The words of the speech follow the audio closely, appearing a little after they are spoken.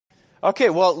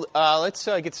Okay, well, let's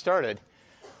get started.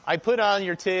 I put on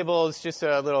your tables just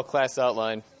a little class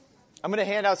outline. I'm going to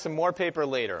hand out some more paper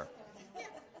later.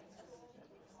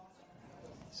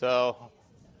 So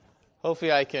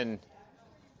hopefully I can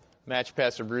match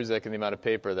Pastor Bruzek in the amount of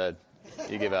paper that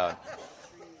you give out.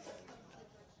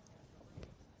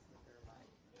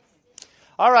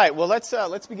 All right, well,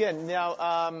 let's begin.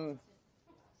 Now,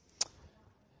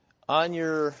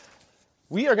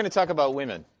 we are going to talk about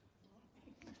women.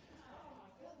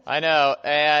 I know,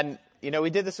 and, we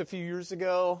did this a few years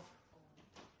ago.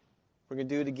 We're going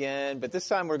to do it again, but this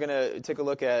time we're going to take a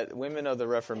look at women of the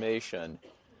Reformation.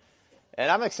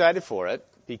 And I'm excited for it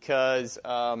because,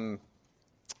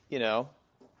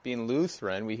 being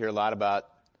Lutheran, we hear a lot about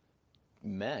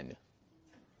men.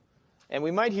 And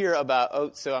we might hear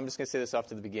about, so I'm just going to say this off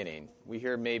to the beginning. We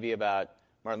hear maybe about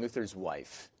Martin Luther's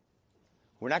wife.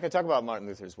 We're not going to talk about Martin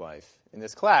Luther's wife in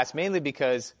this class, mainly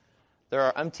because there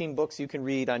are umpteen books you can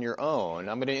read on your own.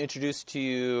 I'm going to introduce to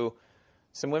you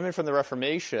some women from the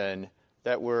Reformation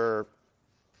that were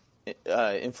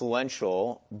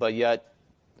influential, but yet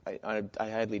I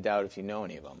highly doubt if you know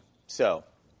any of them. So,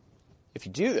 if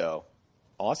you do, though,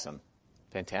 awesome.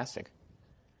 Fantastic.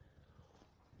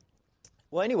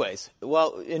 Well, anyways,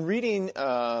 in reading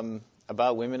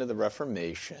about women of the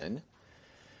Reformation,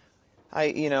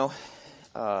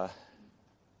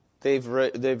 they've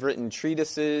written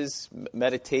treatises,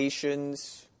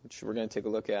 meditations, which we're going to take a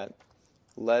look at,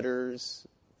 letters,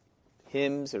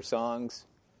 hymns or songs.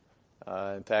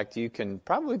 In fact, you can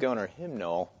probably go on our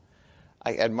hymnal.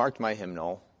 I had marked my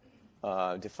hymnal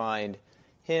to find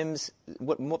hymns.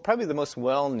 Probably the most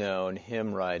well-known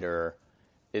hymn writer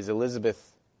is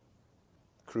Elizabeth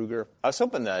Kruger. I was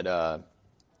hoping that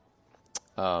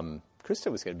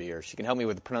Krista was going to be here. She can help me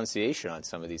with the pronunciation on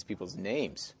some of these people's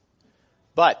names.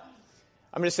 But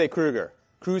I'm going to say Kruger.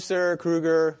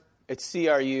 Kruger. It's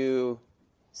Cruciger.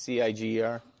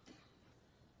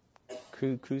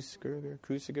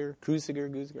 Kruciger.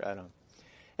 I don't know.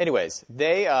 Anyways,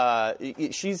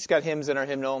 she's got hymns in our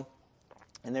hymnal,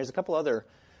 and there's a couple other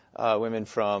women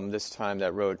from this time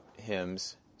that wrote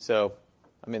hymns. So,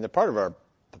 they're part of our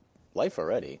life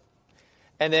already.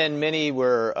 And then many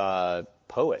were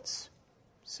poets.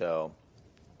 So,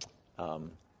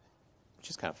 which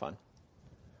is kind of fun.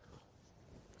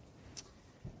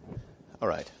 All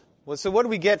right. Well, so what do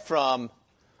we get from...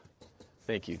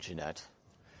 Thank you, Jeanette.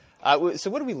 So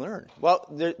what do we learn? Well,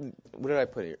 what did I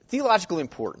put here? Theological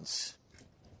importance.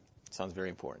 Sounds very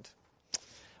important.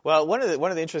 Well, one of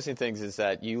the interesting things is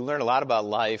that you learn a lot about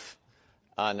life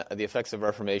on the effects of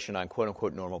Reformation on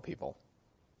quote-unquote normal people.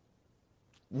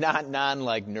 Not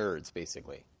non-like nerds,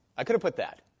 basically. I could have put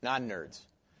that. Non-nerds.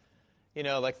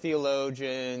 Like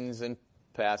theologians and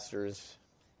pastors.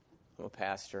 I'm a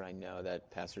pastor. I know that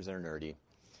pastors are nerdy.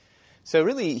 So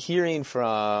really hearing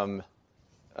from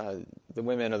the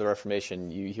women of the Reformation,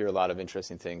 you hear a lot of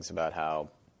interesting things about how,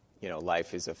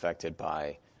 life is affected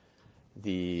by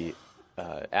the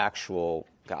actual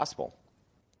gospel.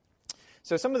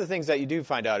 So some of the things that you do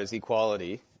find out is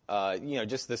equality.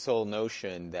 Just this whole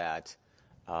notion that,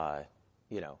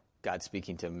 God's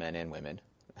speaking to men and women.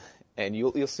 And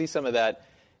you'll see some of that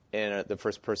in the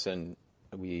first person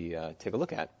we take a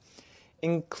look at.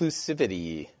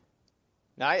 Inclusivity.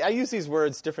 Now, I use these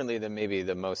words differently than maybe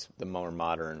the more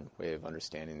modern way of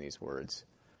understanding these words.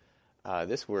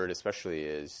 This word especially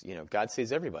is, God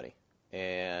saves everybody.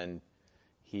 And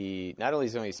he not only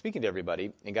is only speaking to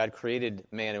everybody, and God created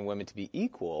man and women to be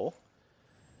equal,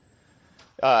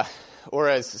 or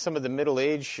as some of the Middle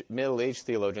Age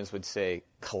theologians would say,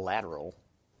 collateral.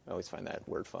 I always find that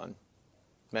word fun.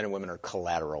 Men and women are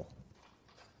collateral.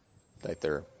 Like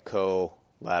they're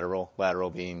co-lateral,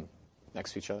 lateral being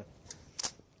next to each other.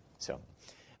 So,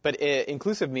 but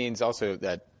inclusive means also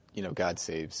that, God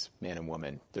saves man and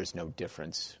woman. There's no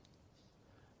difference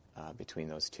between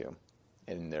those two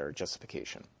in their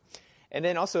justification. And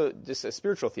then also just a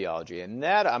spiritual theology. And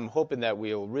that I'm hoping that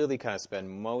we'll really kind of spend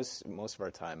most of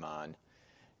our time on.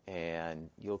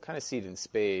 And you'll kind of see it in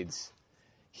spades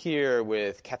here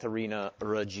with Katharina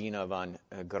Regina von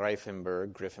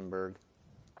Griffenberg.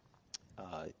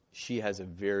 She has a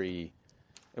very,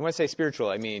 and when I say spiritual,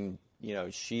 I mean,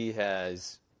 she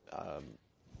has,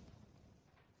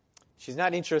 she's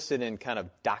not interested in kind of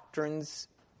doctrines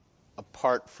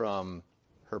apart from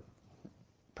her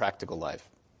practical life,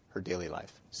 her daily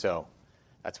life. So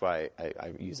that's why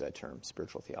I use that term,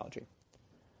 spiritual theology.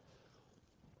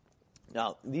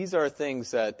 Now, these are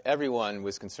things that everyone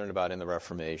was concerned about in the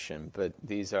Reformation, but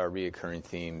these are reoccurring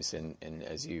themes and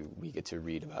as we get to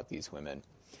read about these women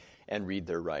and read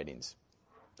their writings.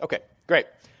 Okay, great.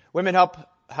 Women help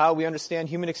how we understand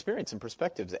human experience and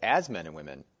perspectives as men and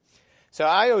women. So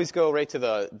I always go right to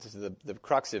the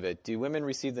crux of it. Do women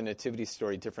receive the nativity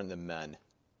story different than men?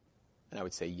 And I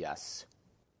would say yes.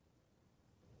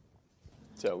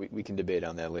 So we can debate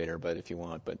on that later, but if you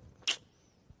want, but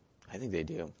I think they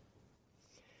do.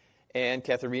 And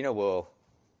Katharina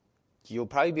you'll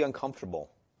probably be uncomfortable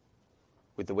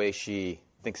with the way she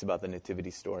thinks about the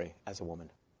nativity story as a woman.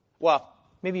 Well,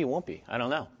 maybe you won't be. I don't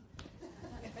know.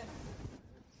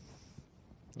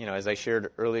 As I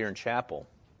shared earlier in chapel,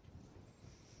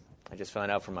 I just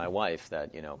found out from my wife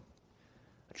that, a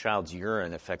child's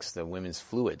urine affects the women's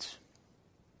fluids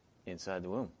inside the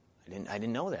womb. I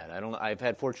didn't know that. I've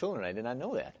had 4 children. I did not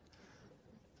know that.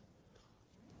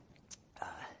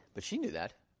 But she knew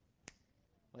that.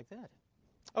 Like that.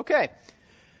 Okay.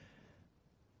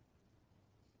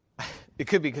 It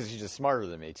could be because she's just smarter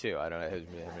than me, too. I don't know if it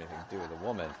has anything to do with a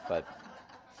woman, but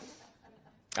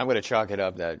I'm going to chalk it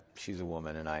up that she's a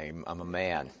woman and I'm a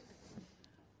man.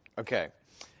 Okay.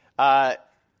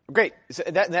 Great. So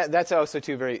that's also,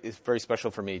 too, very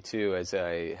special for me, too, as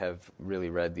I have really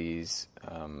read these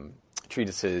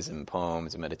treatises and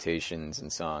poems and meditations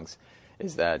and songs,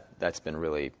 is that's been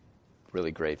really,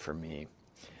 really great for me.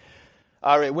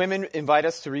 All right, women invite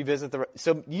us to revisit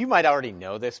so you might already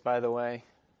know this, by the way.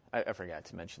 I forgot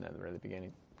to mention that at the very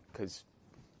beginning, because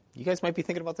you guys might be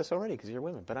thinking about this already because you're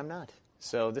women, but I'm not.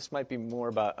 So this might be more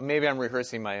about, maybe I'm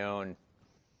rehearsing my own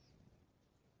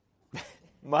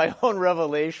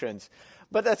revelations,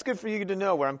 but that's good for you to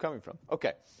know where I'm coming from.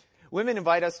 Okay. Women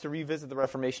invite us to revisit the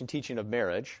Reformation teaching of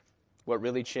marriage, what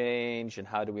really changed and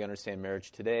how do we understand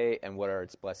marriage today, and what are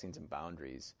its blessings and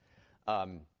boundaries.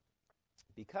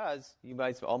 Because you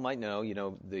all might know,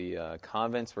 the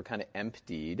convents were kind of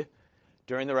emptied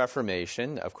during the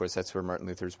Reformation. Of course, that's where Martin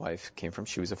Luther's wife came from.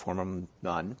 She was a former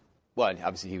nun. Well,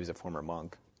 obviously he was a former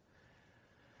monk.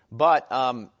 But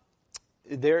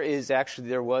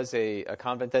there was a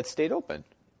convent that stayed open.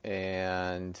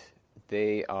 And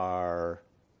they are,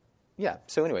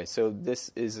 so anyway, so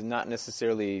this is not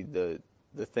necessarily the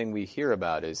thing we hear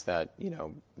about is that,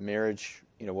 marriage,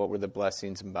 what were the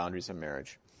blessings and boundaries of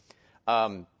marriage.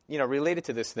 Related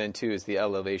to this then, too, is the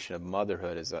elevation of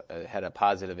motherhood had a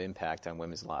positive impact on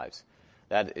women's lives.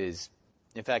 That is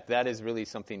really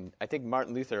something, I think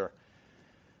Martin Luther,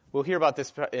 we'll hear about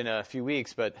this in a few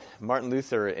weeks, but Martin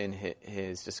Luther in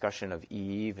his discussion of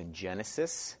Eve and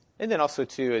Genesis, and then also,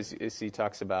 too, as he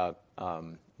talks about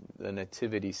the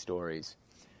nativity stories,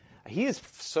 he's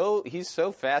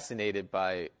so fascinated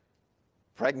by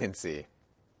pregnancy,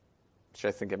 which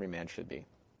I think every man should be.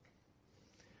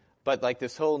 But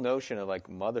this whole notion of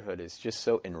motherhood is just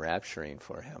so enrapturing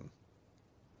for him.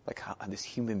 How this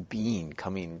human being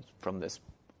coming from this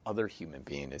other human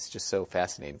being is just so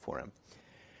fascinating for him.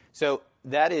 So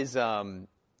that is, so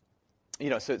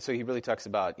he really talks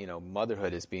about,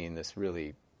 motherhood as being this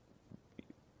really,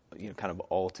 kind of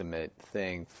ultimate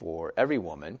thing for every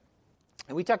woman.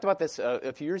 And we talked about this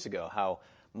a few years ago, how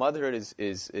motherhood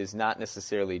is not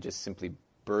necessarily just simply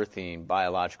birthing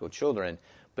biological children,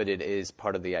 but it is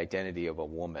part of the identity of a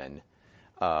woman.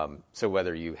 So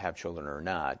whether you have children or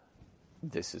not,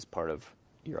 this is part of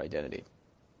your identity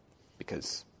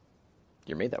because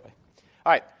you're made that way.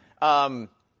 All right.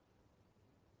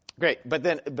 Great.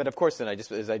 But of course,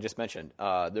 as I just mentioned,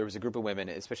 there was a group of women,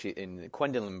 especially in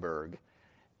Quedlinburg,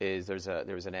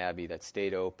 there was an abbey that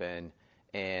stayed open,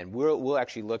 and we'll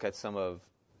actually look at some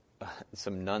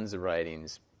nuns'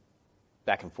 writings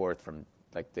back and forth from.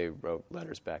 They wrote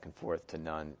letters back and forth to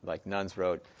nuns. Nuns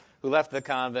wrote who left the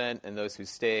convent and those who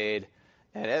stayed.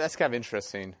 And that's kind of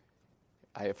interesting.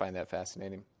 I find that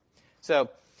fascinating. So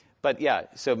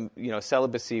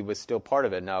celibacy was still part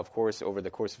of it. Now, of course, over the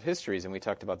course of histories, and we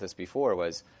talked about this before,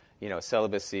 was,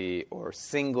 celibacy or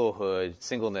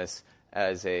singleness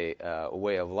as a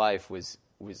way of life was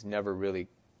never really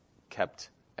kept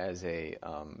as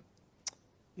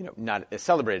not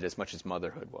celebrated as much as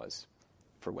motherhood was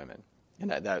for women. And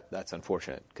that's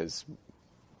unfortunate because,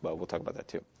 we'll talk about that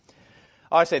too.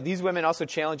 I said these women also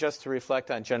challenge us to reflect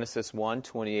on Genesis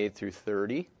 1:28 through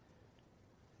 30.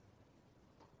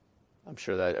 I'm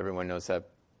sure that everyone knows that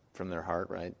from their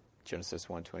heart, right? Genesis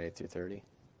 1:28 through 30.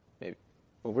 Maybe.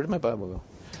 Well, where did my Bible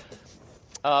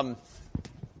go?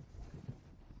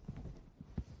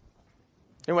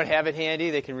 Anyone have it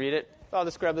handy? They can read it? Oh,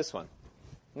 let's grab this one.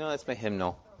 No, that's my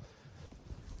hymnal.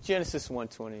 Genesis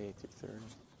 1:28 through 30.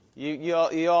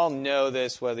 You all know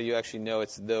this, whether you actually know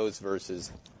it's those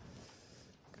verses.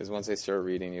 Because once they start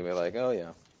reading, you'll be like, oh,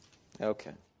 yeah.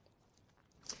 Okay.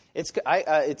 It's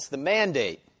the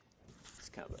mandate. It's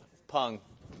kind of a pun.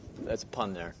 That's a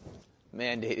pun there.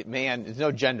 mandate. Man, there's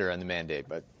no gender in the mandate,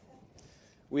 but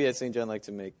we at St. John like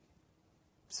to make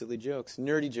silly jokes,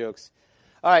 nerdy jokes.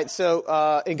 All right, so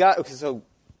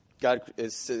God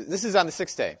is. This is on the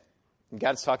sixth day.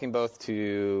 God's talking both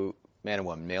to man and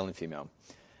woman, male and female.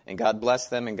 And God blessed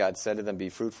them, and God said to them, "Be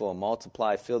fruitful and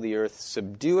multiply, fill the earth,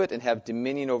 subdue it, and have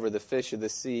dominion over the fish of the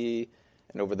sea,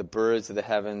 and over the birds of the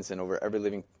heavens, and over every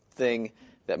living thing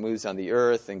that moves on the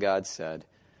earth." And God said,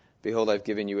 "Behold, I've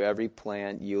given you every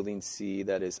plant yielding seed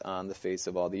that is on the face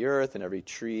of all the earth, and every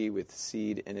tree with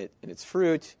seed in it in its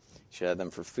fruit. You should have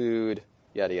them for food,"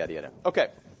 yada, yada, yada. Okay.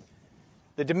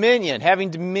 The dominion, having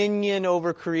dominion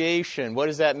over creation. What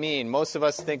does that mean? Most of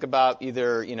us think about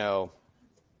either,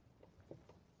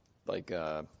 like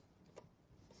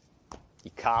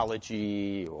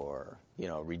ecology or,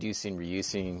 reducing,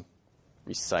 reusing,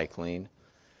 recycling.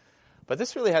 But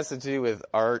this really has to do with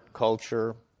art,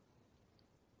 culture,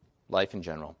 life in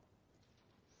general.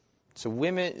 So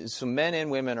men and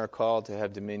women are called to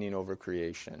have dominion over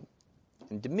creation.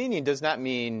 And dominion does not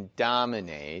mean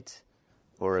dominate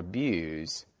or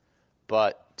abuse,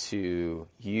 but to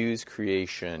use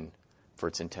creation for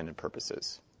its intended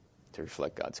purposes, to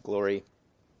reflect God's glory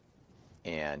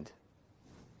and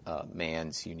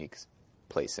man's unique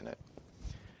place in it.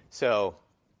 So,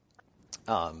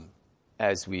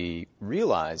 as we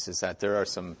realize, is that there are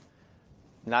some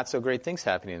not so great things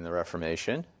happening in the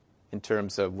Reformation in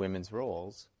terms of women's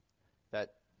roles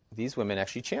that these women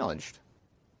actually challenged.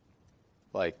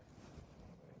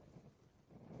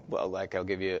 I'll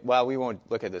give you, we won't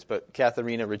look at this, but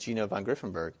Katharina Regina von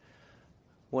Griffenberg,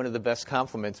 one of the best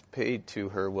compliments paid to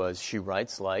her was, "She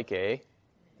writes like a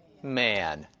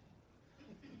man."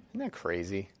 Isn't that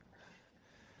crazy?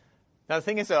 Now, the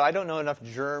thing is, though, I don't know enough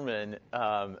German,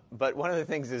 but one of the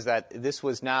things is that this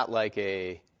was not like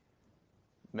a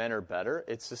men are better.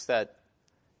 It's just that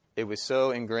it was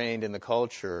so ingrained in the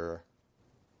culture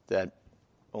that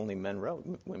only men wrote,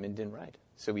 women didn't write.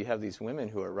 So we have these women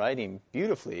who are writing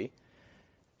beautifully,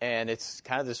 and it's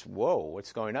kind of this, whoa,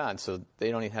 what's going on? So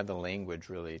they don't even have the language,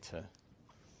 really, to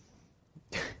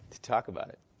talk about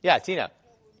it. Yeah, Tina.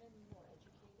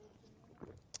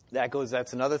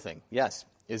 That's another thing, yes,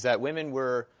 is that women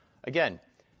were, again,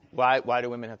 why do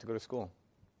women have to go to school?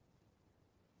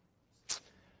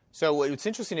 So what's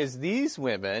interesting is these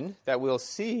women that we'll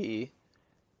see,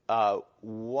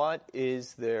 what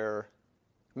is their...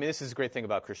 this is a great thing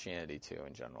about Christianity, too,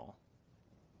 in general.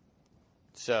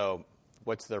 So,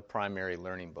 what's their primary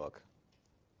learning book?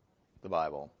 The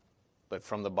Bible. But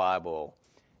from the Bible,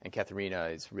 and Katharina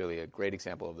is really a great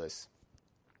example of this.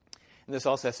 And this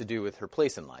also has to do with her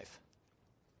place in life.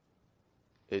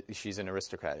 She's an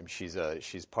aristocrat.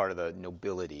 She's part of the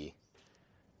nobility.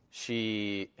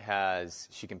 She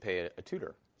can pay a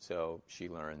tutor. So, she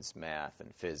learns math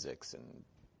and physics and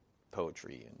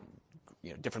poetry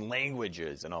and different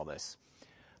languages and all this.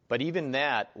 But even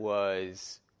that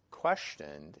was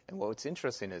questioned. And what's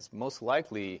interesting is most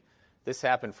likely this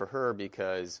happened for her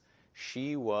because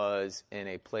she was in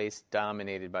a place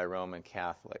dominated by Roman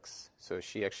Catholics. So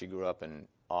she actually grew up in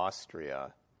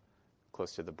Austria,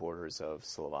 close to the borders of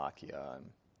Slovakia and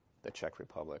the Czech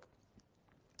Republic.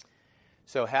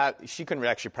 So she couldn't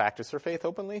actually practice her faith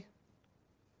openly.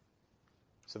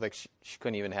 So she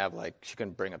couldn't even have she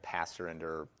couldn't bring a pastor into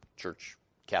her church,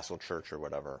 castle church or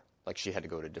whatever. She had to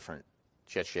go to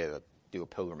she had to do a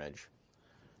pilgrimage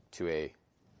to a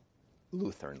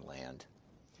Lutheran land.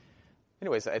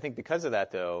 Anyways, I think because of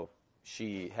that, though,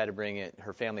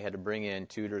 her family had to bring in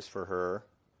tutors for her.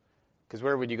 Because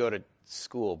where would you go to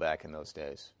school back in those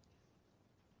days?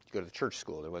 You go to the church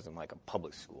school. There wasn't a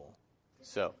public school.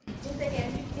 So. Did they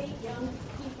educate young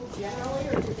people generally,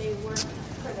 or did they work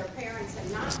for their parents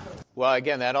and not for them? Well,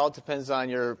 again, that all depends on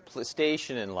your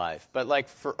station in life. But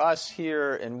for us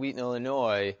here in Wheaton,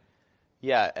 Illinois,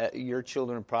 your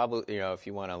children probably, if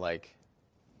you want to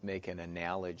make an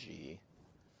analogy,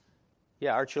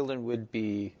 our children would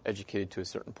be educated to a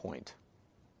certain point.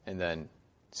 And then,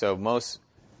 so most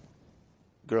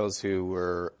girls who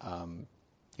were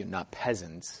not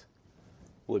peasants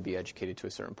would be educated to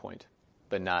a certain point,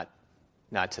 but not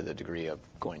to the degree of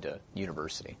going to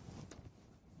university.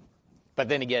 But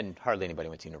then again, hardly anybody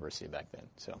went to university back then.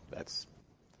 So that's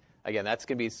going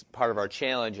to be part of our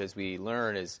challenge as we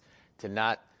learn, is to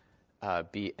not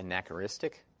be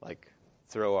anachronistic,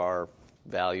 throw our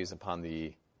values upon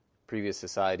the previous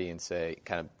society and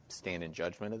kind of stand in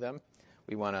judgment of them.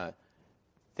 We want to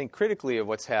think critically of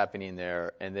what's happening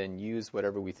there and then use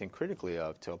whatever we think critically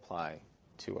of to apply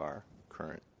to our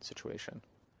current situation.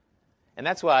 And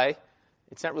that's why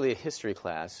it's not really a history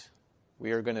class.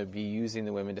 We are going to be using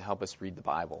the women to help us read the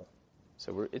Bible.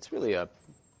 So it's really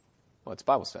Well, it's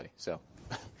Bible study, so.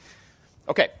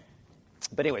 Okay.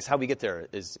 But anyways, how we get there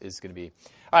is going to be.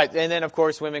 All right, and then, of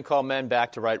course, women call men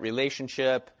back to right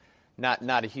relationship. Not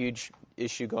a huge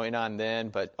issue going on then,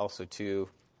 but also, too,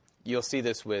 you'll see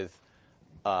this with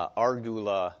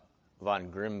Argula von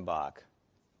Grimbach.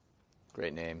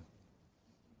 Great name.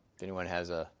 If anyone has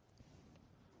I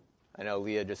know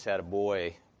Leah just had a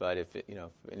boy, but if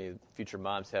any future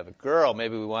moms have a girl,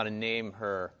 maybe we want to name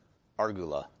her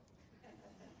Argula.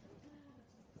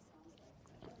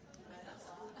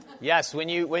 Yes, when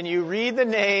you read the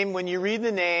name,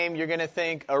 you're going to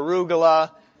think arugula.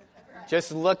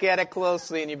 Just look at it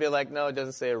closely, and you'll be like, no, it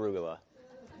doesn't say arugula.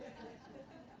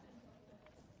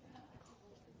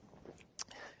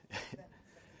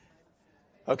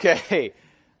 Okay.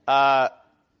 All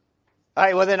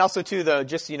right, well, then also, too, though,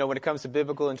 just, when it comes to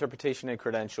biblical interpretation and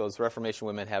credentials, Reformation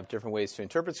women have different ways to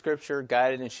interpret Scripture,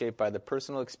 guided and shaped by the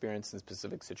personal experience in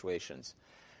specific situations.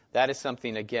 That is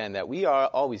something, again, that we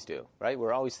always do, right?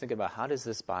 We're always thinking about how does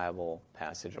this Bible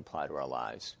passage apply to our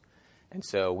lives? And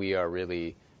so we are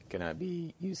really going to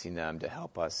be using them to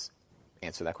help us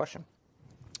answer that question.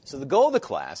 So the goal of the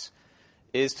class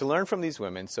is to learn from these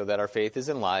women so that our faith is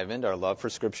enlivened, our love for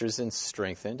Scriptures is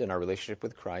strengthened, and our relationship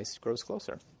with Christ grows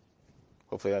closer.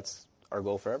 Hopefully that's our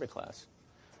goal for every class.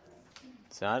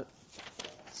 It's not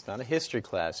a history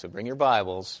class, so bring your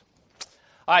Bibles.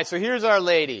 All right, so here's Our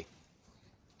Lady.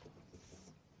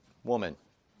 Woman.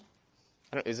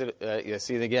 See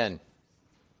it again.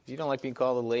 If you don't like being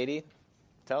called a lady,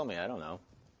 tell me. I don't know.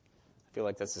 I feel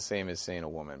like that's the same as saying a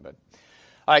woman. But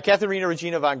all right, Katharina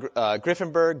Regina von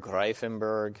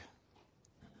Greifenberg.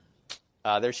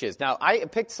 There she is. Now, I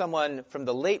picked someone from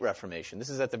the late Reformation. This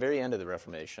is at the very end of the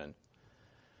Reformation,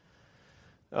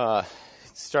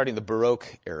 starting the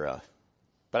Baroque era.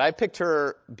 But I picked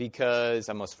her because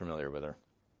I'm most familiar with her.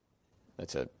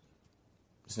 That's it.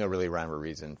 There's no really rhyme or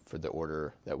reason for the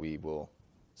order that we will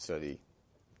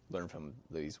learn from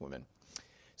these women.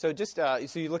 So just so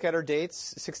you look at her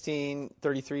dates,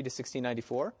 1633 to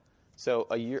 1694. So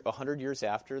 100 years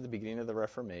after the beginning of the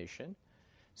Reformation.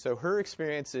 So her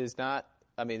experience is not.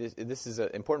 I mean, this is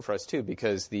important for us too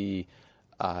because the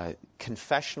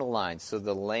confessional lines. So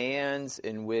the lands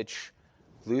in which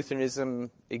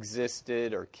Lutheranism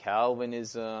existed, or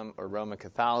Calvinism, or Roman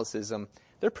Catholicism,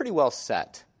 they're pretty well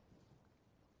set.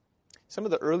 Some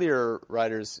of the earlier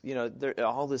writers,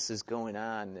 all this is going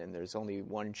on, and there's only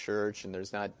one church, and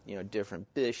there's not, different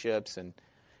bishops, and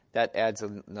that adds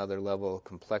another level of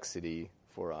complexity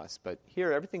for us. But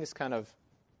here, everything is kind of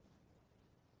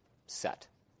set.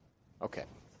 Okay.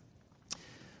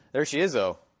 There she is,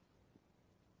 though.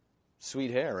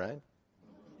 Sweet hair, right?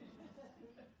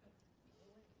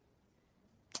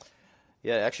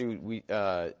 Yeah, actually,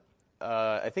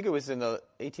 I think it was in the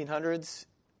 1800s.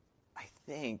 I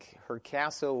think her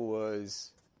castle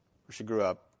was where she grew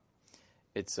up.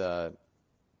 It's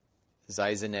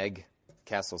Seisenegg,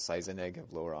 Castle Seisenegg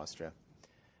of Lower Austria.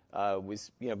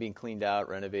 Was being cleaned out,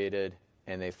 renovated,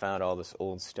 and they found all this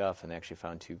old stuff, and they actually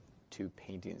found two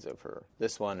paintings of her.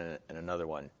 This one and another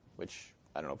one, which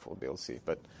I don't know if we'll be able to see,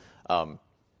 but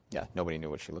nobody knew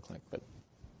what she looked like. But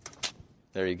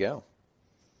there you go.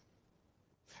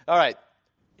 All right.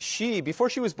 Before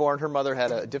she was born, her mother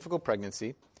had a difficult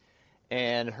pregnancy.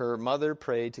 And her mother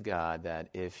prayed to God that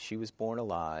if she was born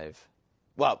alive,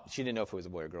 well, she didn't know if it was a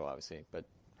boy or girl, obviously, but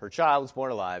her child was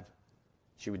born alive,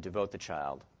 she would devote the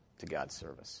child to God's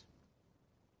service.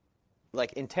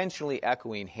 Like intentionally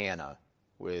echoing Hannah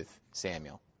with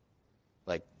Samuel.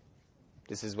 Like,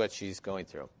 this is what she's going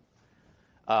through.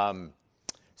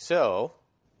 So,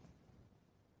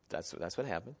 that's what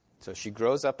happened. So she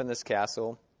grows up in this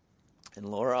castle in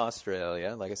Lower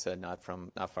Australia, like I said, not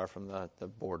far from the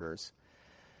borders.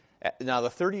 Now, the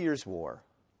 30 Years' War,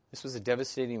 this was a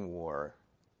devastating war.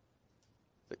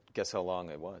 But guess how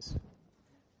long it was?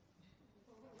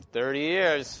 30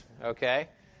 years, okay.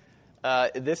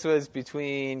 This was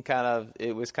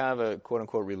it was kind of a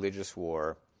quote-unquote religious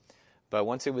war. But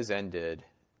once it was ended,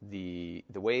 the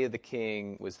way of the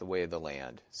king was the way of the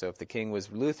land. So if the king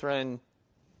was Lutheran,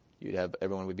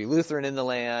 everyone would be Lutheran in the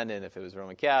land, and if it was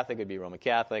Roman Catholic, it would be Roman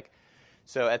Catholic.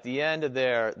 So at the end of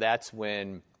that's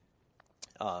when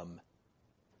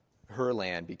her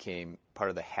land became part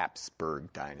of the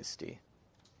Habsburg dynasty.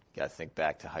 Got to think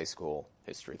back to high school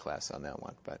history class on that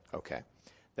one, but okay.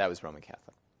 That was Roman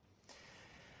Catholic.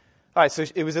 All right, so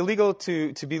it was illegal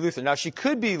to be Lutheran. Now, she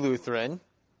could be Lutheran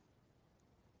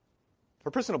for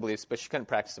personal beliefs, but she couldn't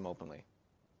practice them openly.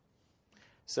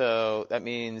 So that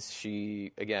means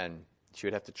she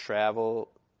would have to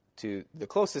travel to the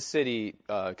closest city,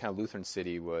 kind of Lutheran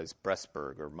city, was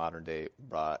Pressburg, or modern-day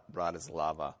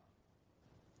Bratislava.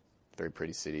 very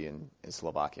pretty city in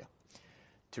Slovakia,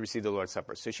 to receive the Lord's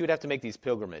Supper. So she would have to make these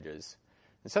pilgrimages.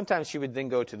 And sometimes she would then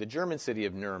go to the German city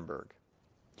of Nuremberg.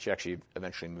 She actually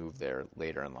eventually moved there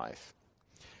later in life.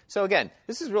 So again,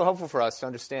 this is real helpful for us to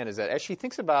understand, is that as she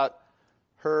thinks about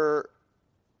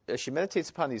as she meditates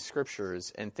upon these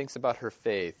scriptures and thinks about her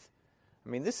faith, I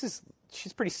mean,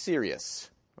 she's pretty serious.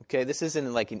 Okay, this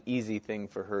isn't like an easy thing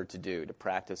for her to do, to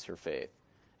practice her faith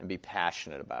and be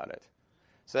passionate about it.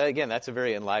 So again, that's a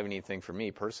very enlivening thing for me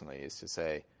personally, is to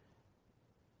say,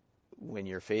 when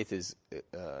your faith is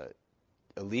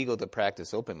illegal to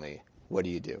practice openly, what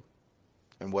do you do?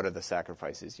 And what are the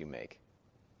sacrifices you make?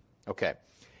 Okay.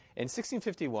 In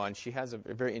 1651, she has a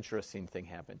very interesting thing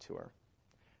happen to her.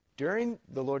 During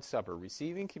the Lord's Supper,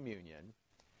 receiving communion,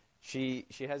 she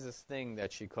has this thing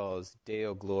that she calls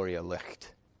Deo Gloria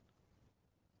Licht,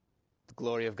 the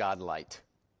glory of God light.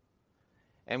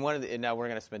 And now we're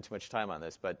going to spend too much time on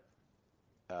this, but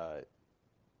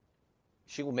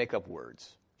she will make up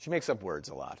words. She makes up words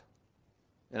a lot.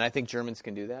 And I think Germans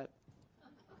can do that.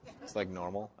 It's like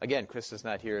normal. Again, Krista's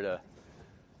not here to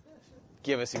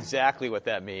give us exactly what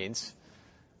that means.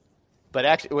 But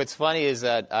actually, what's funny is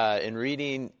that in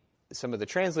reading some of the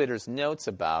translators' notes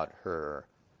about her,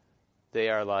 they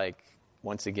are like,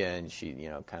 once again, she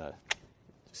kind of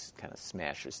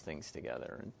smashes things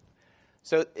together. And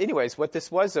so, anyways, what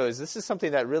this was though is this is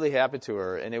something that really happened to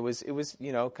her, and it was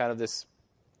kind of this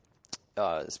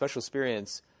special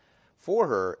experience for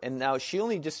her. And now she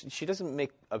doesn't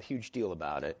make a huge deal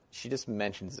about it. She just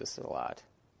mentions this a lot.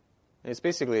 And it's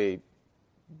basically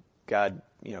God,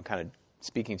 kind of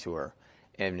speaking to her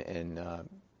and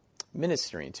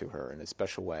ministering to her in a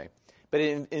special way. But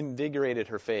it invigorated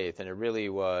her faith, and it really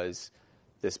was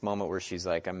this moment where she's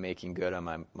like, I'm making good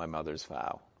on my mother's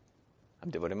vow. I'm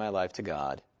devoting my life to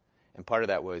God. And part of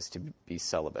that was to be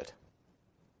celibate,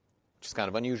 which is kind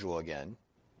of unusual, again,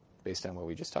 based on what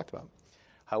we just talked about.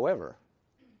 However,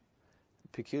 a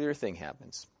peculiar thing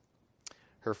happens.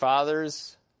 Her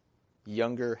father's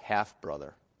younger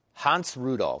half-brother, Hans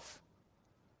Rudolf,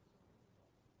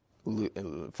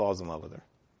 falls in love with her.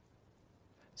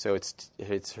 So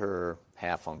it's her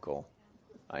half-uncle.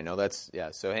 I know that's,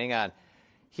 yeah, so hang on.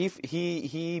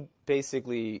 He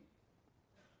basically,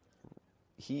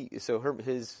 her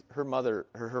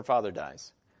father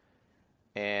dies.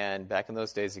 And back in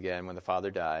those days again, when the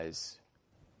father dies,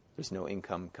 there's no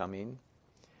income coming.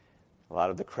 A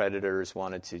lot of the creditors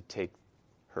wanted to take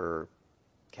her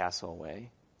castle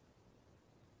away.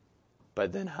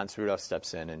 But then Hans Rudolf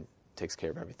steps in and takes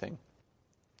care of everything.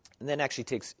 And then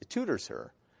actually tutors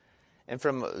her. And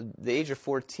from the age of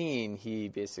 14,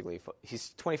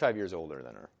 he's 25 years older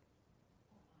than her.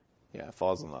 Yeah,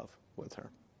 falls in love with her.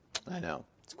 I know.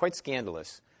 It's quite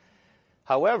scandalous.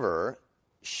 However,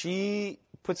 she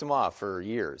puts him off for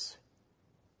years.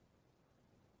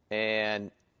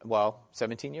 And,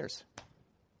 17 years.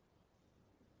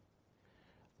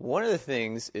 One of the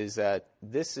things is that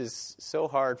this is so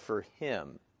hard for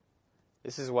him.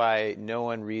 This is why no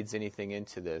one reads anything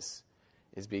into this,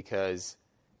 is because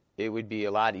it would be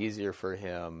a lot easier for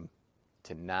him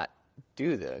to not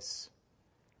do this.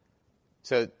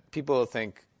 So people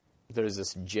think there's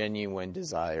this genuine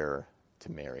desire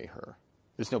to marry her.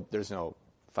 There's no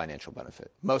financial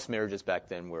benefit. Most marriages back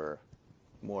then were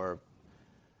more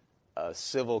a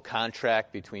civil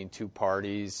contract between two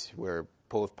parties where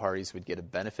both parties would get a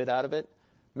benefit out of it.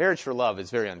 Marriage for love is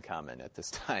very uncommon at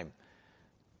this time.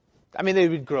 I mean, they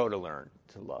would grow to learn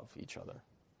to love each other,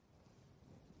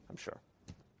 I'm sure.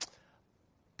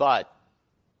 But,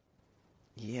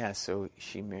 yeah, so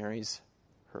she marries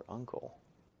her uncle.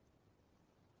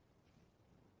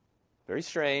 Very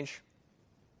strange,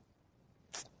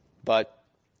 but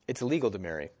it's illegal to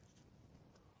marry.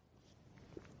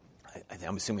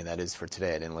 I'm assuming that is for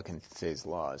today. I didn't look into today's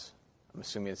laws. I'm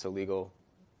assuming it's illegal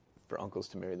for uncles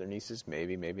to marry their nieces.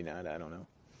 Maybe, maybe not. I don't know.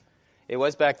 It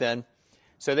was back then.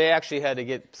 So they actually had to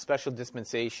get special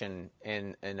dispensation,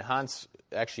 and Hans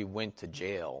actually went to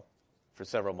jail for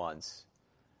several months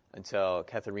until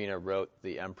Katharina wrote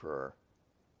the emperor,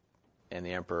 and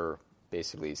the emperor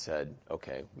basically said,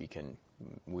 okay,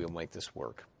 we'll make this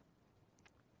work.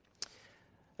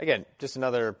 Again, just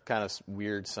another kind of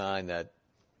weird sign that,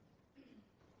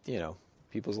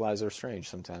 people's lives are strange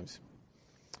sometimes.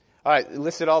 All right,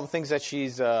 listed all the things that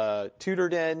she's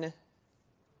tutored in.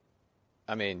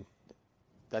 I mean,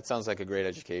 that sounds like a great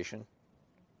education.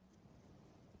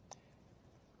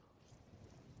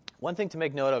 One thing to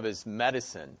make note of is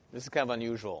medicine. This is kind of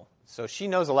unusual. So she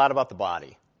knows a lot about the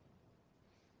body.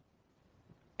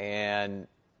 And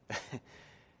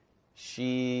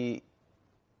the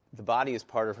body is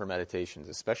part of her meditations,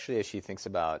 especially as she thinks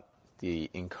about the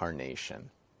incarnation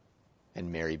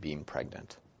and Mary being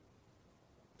pregnant.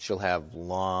 She'll have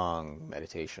long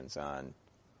meditations on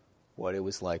what it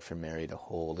was like for Mary to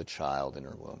hold a child in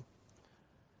her womb.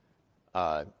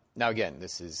 Now, again,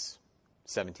 this is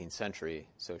 17th century,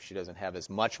 so she doesn't have as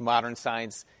much modern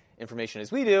science information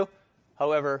as we do.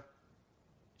 However,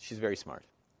 she's very smart.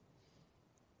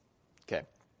 Okay.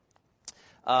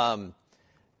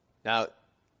 Now,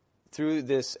 through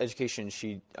this education,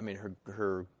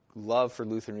 her love for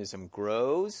Lutheranism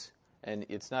grows, and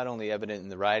it's not only evident in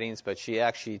the writings, but she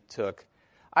actually took,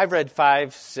 I've read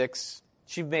 5, 6,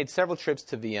 she made several trips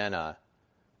to Vienna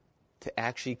to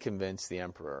actually convince the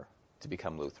emperor to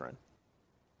become Lutheran,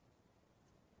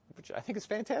 which I think is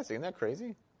fantastic. Isn't that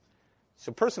crazy?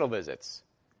 So personal visits.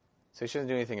 So she doesn't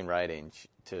do anything in writing.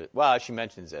 She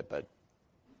mentions it, but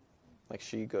like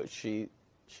she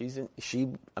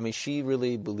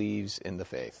really believes in the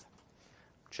faith,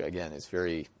 which again is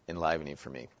very enlivening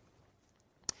for me.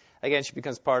 Again, she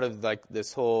becomes part of like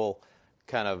this whole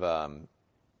kind of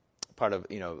part of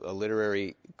a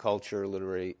literary culture,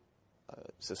 literary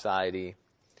society.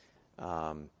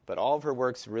 But all of her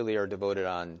works really are devoted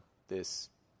on this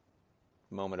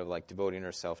moment of like devoting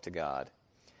herself to God.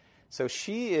 So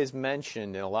she is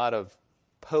mentioned in a lot of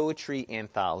poetry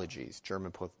anthologies,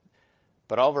 German poetry.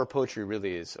 But all of her poetry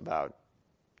really is about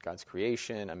God's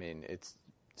creation. I mean,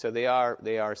 they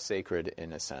are sacred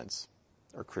in a sense,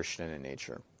 or Christian in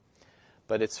nature.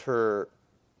 But it's her.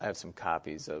 I have some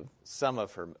copies of some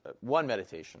of her. One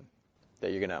meditation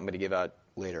that I'm going to give out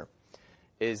later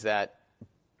is that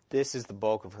this is the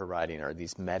bulk of her writing, are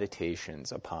these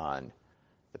meditations upon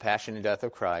the passion and death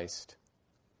of Christ,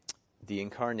 the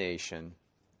incarnation,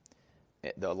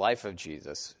 the life of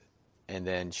Jesus. And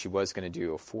then she was going to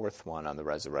do a fourth one on the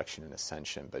resurrection and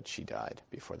ascension, but she died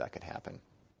before that could happen.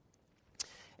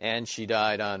 And she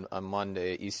died on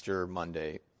Monday, Easter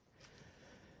Monday,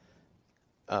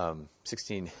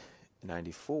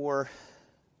 1694.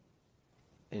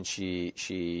 And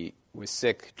she was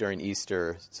sick during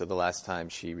Easter, so the last time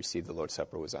she received the Lord's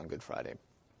Supper was on Good Friday.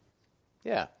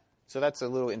 Yeah, so that's a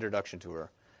little introduction to her.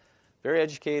 Very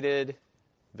educated,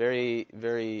 very,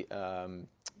 very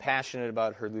passionate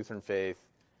about her Lutheran faith,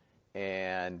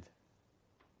 and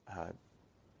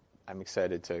I'm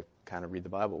excited to kind of read the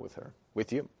Bible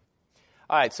with you.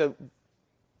 All right, so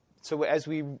as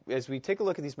we take a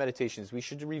look at these meditations, we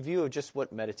should review just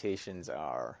what meditations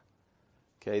are.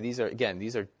 Okay, these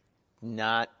are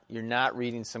not, you're not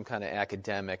reading some kind of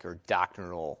academic or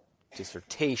doctrinal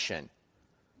dissertation,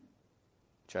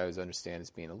 which I always understand as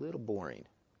being a little boring.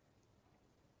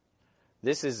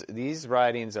 These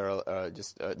writings are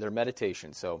they're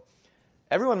meditations. So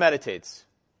everyone meditates.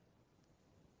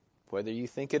 Whether you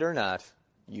think it or not,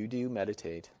 you do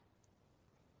meditate.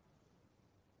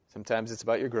 Sometimes it's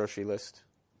about your grocery list,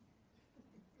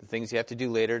 the things you have to do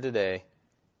later today.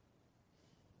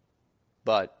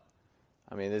 But,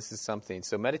 this is something.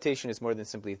 So meditation is more than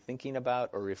simply thinking about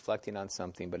or reflecting on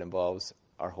something, but involves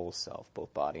our whole self,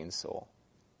 both body and soul.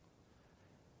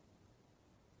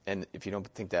 And if you don't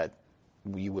think that,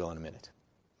 we will in a minute.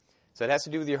 So it has to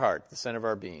do with your heart, the center of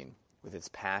our being, with its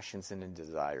passions and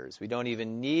desires. We don't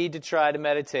even need to try to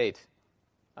meditate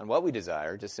on what we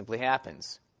desire. It just simply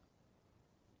happens.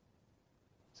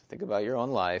 So think about your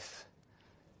own life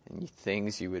and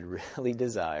things you would really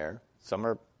desire. Some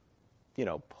are,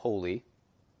 holy,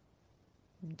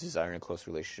 desiring a close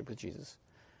relationship with Jesus.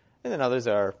 And then others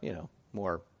are,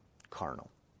 more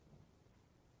carnal.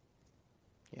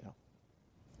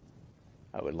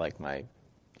 I would like my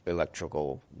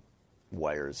electrical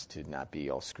wires to not be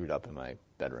all screwed up in my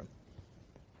bedroom.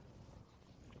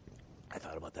 I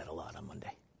thought about that a lot on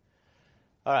Monday.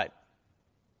 All right,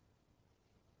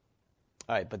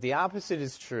 but the opposite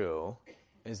is true,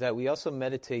 is that we also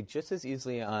meditate just as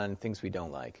easily on things we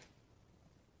don't like,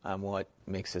 on what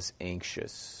makes us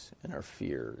anxious and our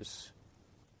fears.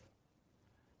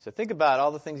 So think about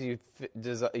all the things you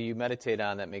meditate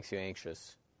on that makes you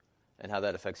anxious and how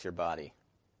that affects your body.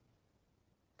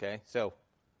 Okay, so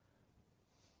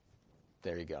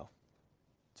there you go.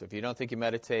 So if you don't think you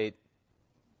meditate,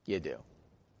 you do.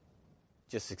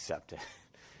 Just accept it.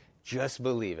 Just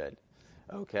believe it.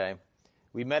 Okay?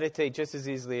 We meditate just as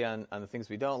easily on the things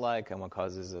we don't like, on what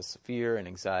causes us fear and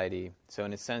anxiety. So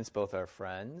in a sense, both our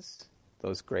friends,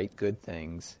 those great good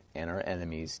things, and our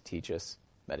enemies teach us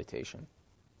meditation.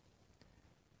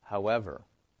 However,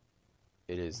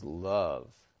 it is love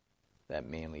that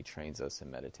mainly trains us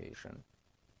in meditation,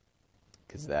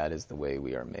 because that is the way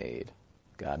we are made.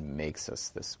 God makes us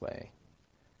this way.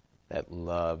 That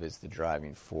love is the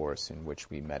driving force in which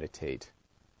we meditate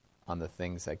on the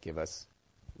things that give us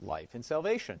life and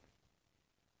salvation.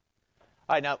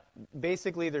 All right, now,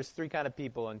 basically, there's three kind of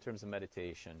people in terms of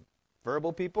meditation.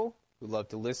 Verbal people, who love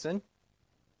to listen.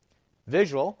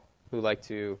 Visual, who like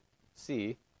to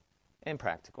see. And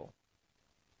practical,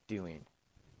 doing.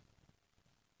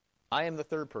 I am the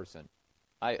third person.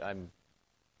 I'm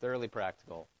thoroughly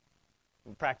practical.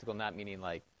 Practical not meaning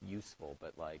like useful,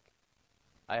 but like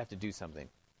I have to do something.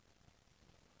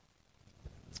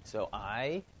 So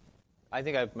I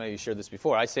think I've maybe shared this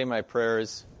before. I say my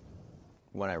prayers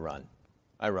when I run.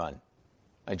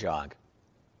 I jog.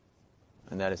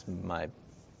 And that is my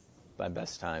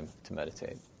best time to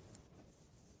meditate.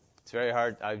 It's very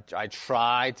hard. I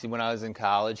tried to when I was in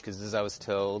college, because as I was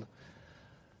told,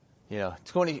 we have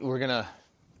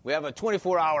a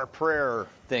 24-hour prayer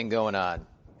thing going on.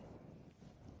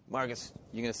 Marcus,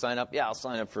 you going to sign up? Yeah, I'll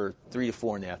sign up for 3 to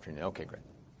 4 in the afternoon. Okay, great.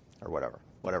 Or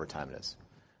whatever time it is.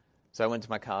 So I went to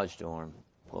my college dorm,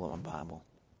 pulled out my Bible,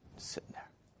 sitting there,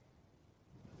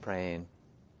 praying,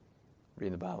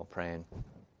 reading the Bible, praying.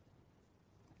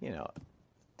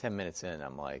 10 minutes in,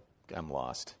 I'm like, I'm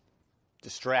lost.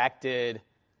 Distracted.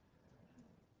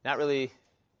 Not really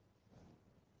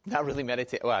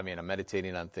meditating. Well, I mean, I'm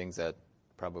meditating on things that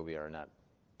probably are not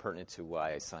pertinent to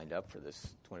why I signed up for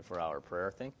this 24-hour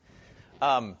prayer thing.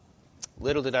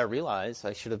 Little did I realize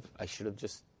I should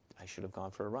have gone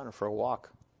for a run or for a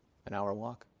walk, an hour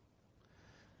walk.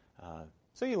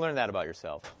 So you learn that about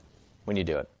yourself when you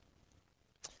do it.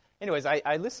 Anyways,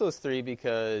 I list those three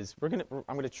because we're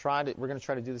gonna try to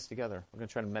do this together. We're gonna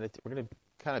try to meditate. We're gonna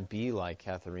kind of be like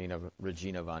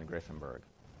Regina von Griffenberg,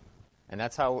 and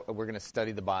that's how we're gonna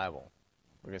study the Bible.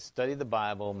 We're gonna study the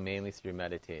Bible mainly through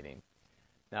meditating.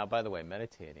 Now, by the way,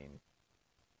 meditating.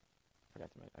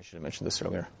 I should have mentioned this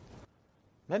earlier.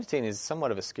 Meditating is somewhat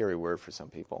of a scary word for some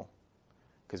people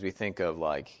because we think of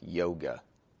like yoga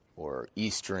or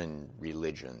Eastern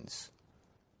religions.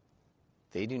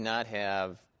 They do not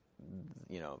have.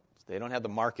 They don't have the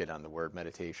market on the word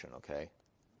meditation, okay?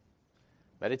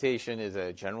 Meditation is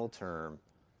a general term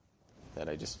that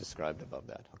I just described above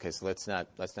that. Okay, so let's not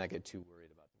get too worried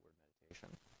about the word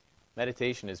meditation.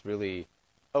 Meditation is really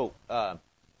that's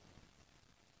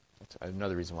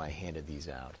another reason why I handed these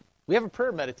out. We have a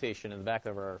prayer meditation in the back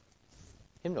of our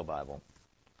hymnal Bible.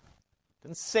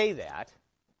 Didn't say that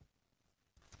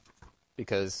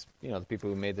because, the people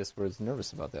who made this were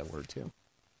nervous about that word too.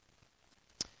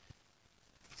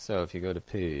 So if you go to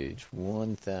page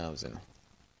 1000,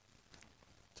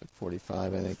 it's like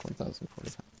 45, I think,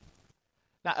 1045.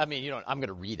 Now, I mean, I'm going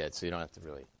to read it, so you don't have to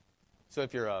really. So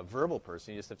if you're a verbal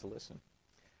person, you just have to listen.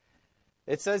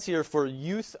 It says here, for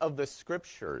use of the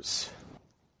Scriptures.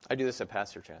 I do this at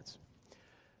Pastor Chance.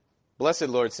 Blessed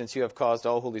Lord, since you have caused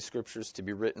all holy Scriptures to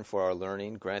be written for our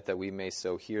learning, grant that we may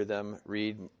so hear them,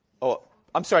 read. Oh,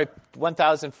 I'm sorry,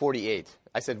 1048.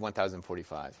 I said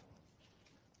 1045.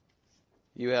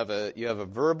 You have a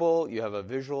verbal, you have a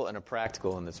visual, and a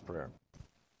practical in this prayer.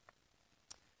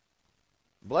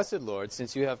 Blessed Lord,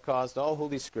 since you have caused all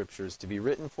holy Scriptures to be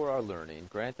written for our learning,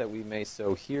 grant that we may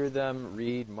so hear them,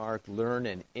 read, mark, learn,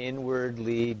 and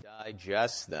inwardly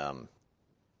digest them,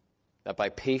 that by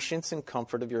patience and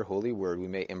comfort of your holy word we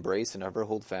may embrace and ever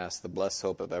hold fast the blessed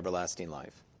hope of everlasting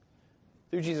life.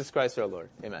 Through Jesus Christ our Lord.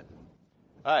 Amen.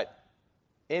 All right.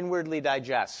 Inwardly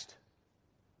digest.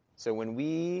 So when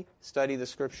we study the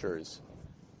Scriptures,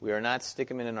 we are not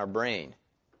sticking them in our brain,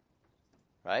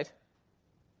 right?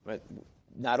 But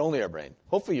not only our brain,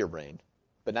 hopefully your brain,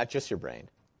 but not just your brain.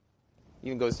 It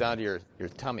even goes down to your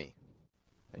tummy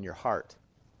and your heart.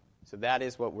 So that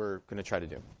is what we're going to try to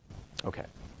do. Okay,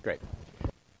 great.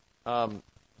 So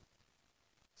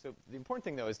the important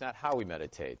thing, though, is not how we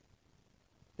meditate.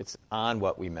 It's on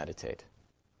what we meditate.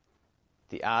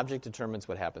 The object determines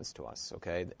what happens to us,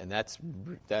 okay? And that's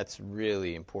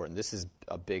really important. This is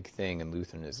a big thing in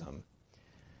Lutheranism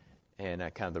and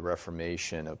kind of the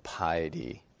Reformation of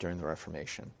piety during the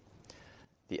Reformation.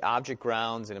 The object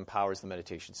grounds and empowers the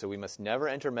meditation. So we must never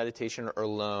enter meditation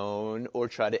alone or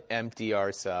try to empty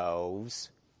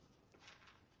ourselves.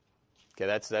 Okay,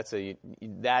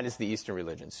 that is the Eastern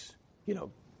religions.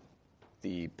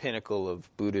 The pinnacle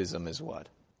of Buddhism is what?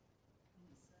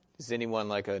 Is anyone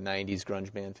like a 90s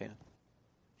grunge band fan?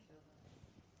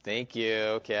 Thank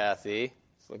you, Kathy.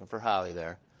 Just looking for Holly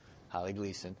there. Holly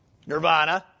Gleason.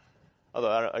 Nirvana.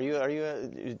 Although, are you,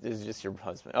 is it just your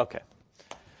husband? Okay.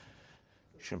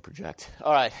 Shouldn't project.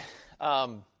 All right.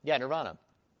 Nirvana.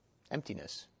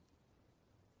 Emptiness.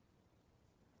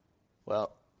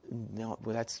 Well, no,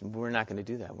 we're not going to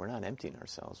do that. We're not emptying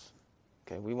ourselves.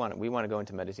 Okay, we want to go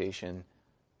into meditation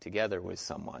together with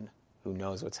someone who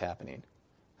knows what's happening.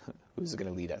 Who's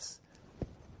going to lead us?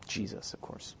 Jesus, of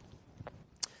course.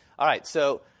 All right,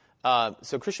 so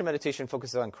So Christian meditation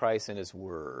focuses on Christ and his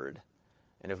word.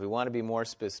 And if we want to be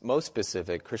most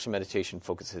specific, Christian meditation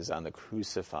focuses on the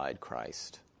crucified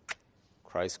Christ.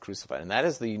 Christ crucified. And that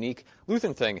is the unique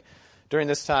Lutheran thing during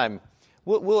this time.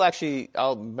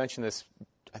 I'll mention this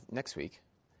next week,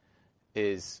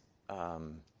 is,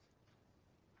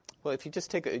 if you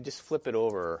just flip it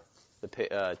over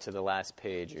to the last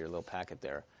page of your little packet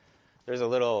there, there's a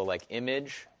little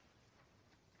image.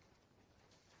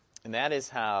 And that is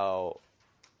how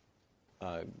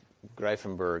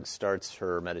Greifenberg starts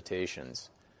her meditations.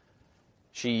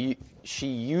 She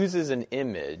uses an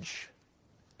image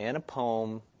and a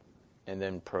poem and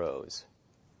then prose.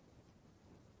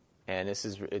 And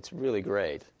it's really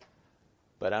great.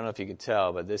 But I don't know if you could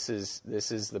tell, but this is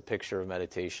the picture of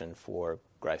meditation for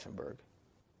Greifenberg.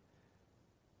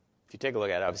 If you take a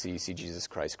look at it, obviously you see Jesus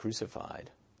Christ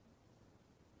crucified,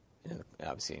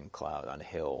 obviously in cloud on a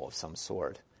hill of some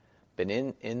sort. But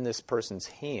in this person's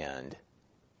hand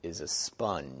is a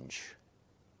sponge.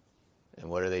 And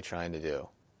what are they trying to do?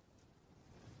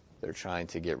 They're trying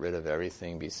to get rid of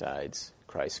everything besides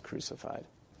Christ crucified.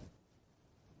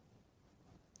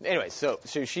 Anyway, so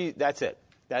that's it.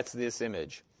 That's this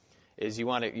image. Is you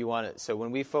want to. So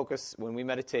when we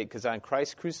meditate, because on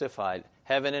Christ crucified,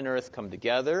 heaven and earth come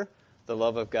together. The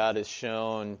love of God is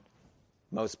shown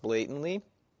most blatantly.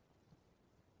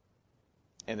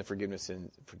 And the forgiveness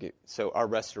so our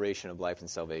restoration of life and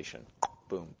salvation,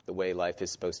 boom, the way life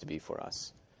is supposed to be for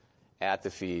us, at the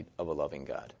feet of a loving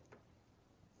God.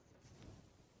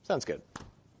 Sounds good.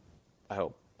 I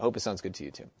hope it sounds good to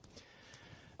you too.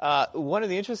 One of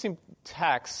the interesting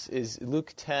texts is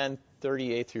Luke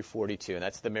 10:38 through 42, and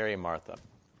that's the Mary and Martha.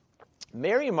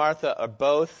 Mary and Martha are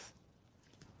both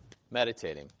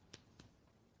meditating.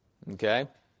 Okay?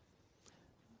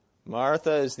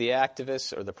 Martha is the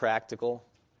activist or the practical,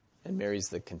 and Mary's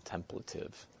the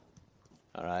contemplative.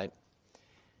 All right?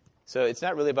 So it's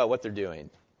not really about what they're doing.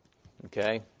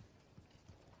 Okay?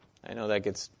 I know that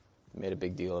gets made a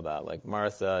big deal about.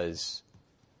 Martha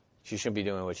she shouldn't be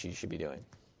doing what she should be doing.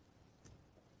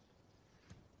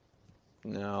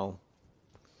 No.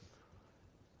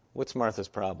 What's Martha's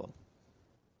problem?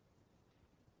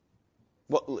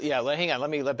 Well, yeah, hang on. Let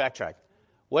me backtrack.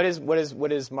 What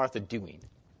is Martha doing?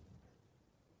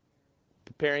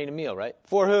 Preparing a meal, right?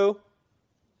 For who?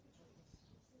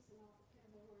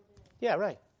 Yeah,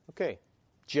 right. Okay.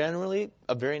 Generally,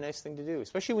 a very nice thing to do,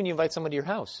 especially when you invite somebody to your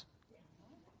house.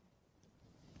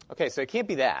 Okay, so it can't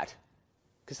be that.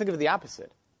 Because think of the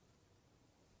opposite.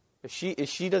 If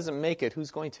she doesn't make it,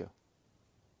 who's going to?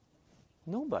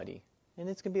 Nobody. And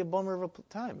it's going to be a bummer of a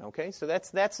time, okay? So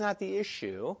that's not the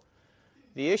issue.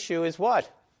 The issue is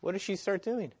what? What does she start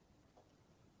doing?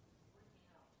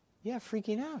 Yeah,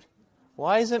 freaking out.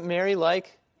 Why isn't Mary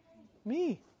like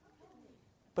me?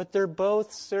 But they're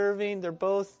both serving, they're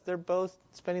both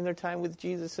spending their time with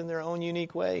Jesus in their own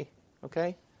unique way,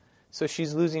 okay? So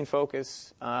she's losing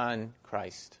focus on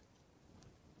Christ.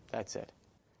 That's it.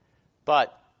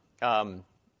 But, obviously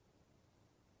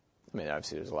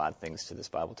there's a lot of things to this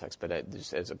Bible text, but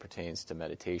just as it pertains to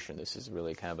meditation, this is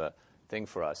really kind of a thing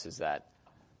for us, is that,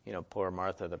 poor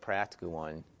Martha, the practical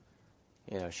one,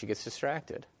 she gets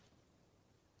distracted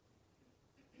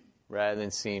rather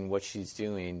than seeing what she's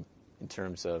doing in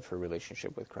terms of her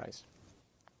relationship with Christ.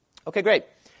 Okay, great.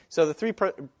 So the three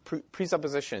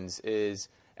presuppositions is,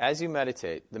 as you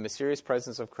meditate, the mysterious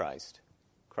presence of Christ.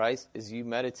 Christ, as you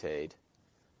meditate,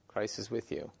 Christ is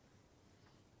with you.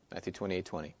 Matthew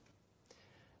 28:20.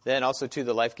 Then also, to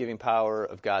the life-giving power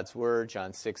of God's Word,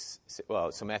 John 6,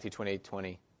 so Matthew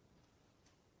 28:20.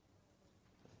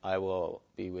 I will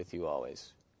be with you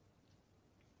always.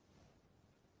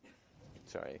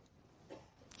 Sorry.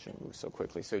 Shouldn't move so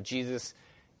quickly. So Jesus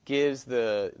gives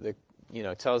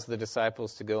tells the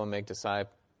disciples to go and make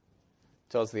disciples,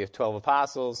 tells the 12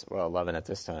 apostles, 11 at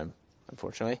this time,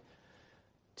 unfortunately,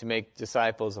 to make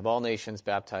disciples of all nations,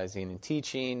 baptizing and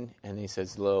teaching. And he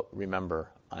says, remember,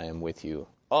 I am with you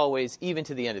always, even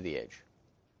to the end of the age.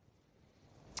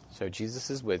 So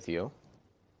Jesus is with you.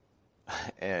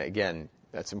 And again,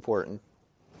 that's important,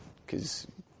 because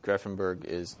Greifenberg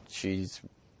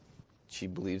she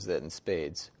believes that in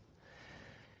spades.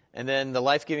 And then the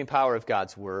life-giving power of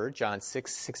God's Word, John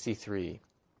 6:63.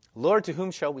 Lord, to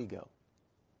whom shall we go?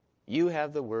 You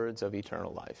have the words of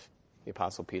eternal life. The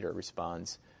Apostle Peter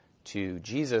responds to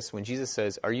Jesus when Jesus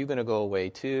says, are you going to go away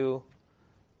too?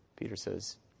 Peter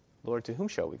says, Lord, to whom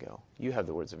shall we go? You have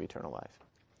the words of eternal life.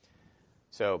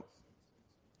 So,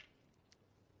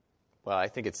 I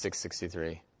think it's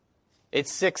 6:63.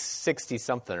 It's 6:60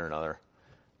 something or another.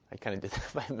 I kind of did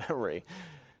that by memory.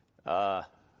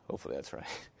 Hopefully that's right.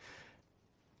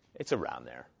 It's around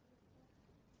there.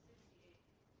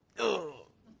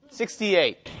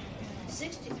 68.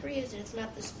 63 is it's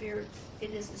not the Spirit,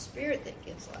 it is the Spirit that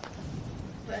gives life.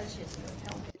 But it's just no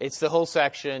help. It's the whole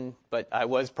section, but I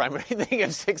was primarily thinking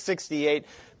of 668.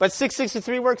 But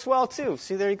 663 works well, too.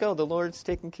 See, there you go. The Lord's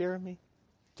taking care of me.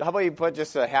 So how about you put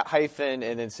just a hyphen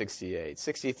and then 68?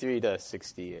 63 to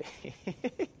 68.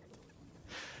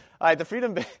 All right, the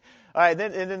freedom. All right,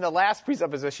 and then the last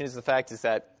presupposition is the fact is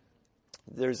that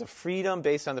there's a freedom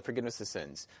based on the forgiveness of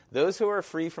sins. Those who are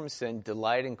free from sin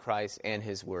delight in Christ and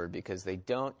His Word because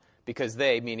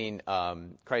they, meaning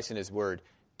Christ and His Word,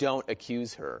 don't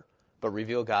accuse her, but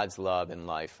reveal God's love and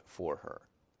life for her.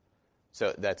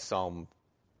 So that's Psalm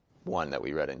 1 that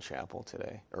we read in chapel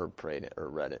today, or prayed or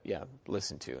read it. Yeah,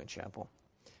 listened to in chapel.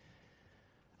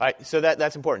 All right, so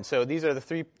that's important. So these are the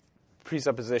three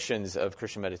presuppositions of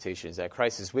Christian meditation: is that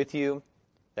Christ is with you,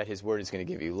 that His Word is going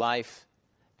to give you life,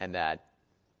 and that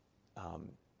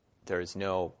there's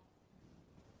nothing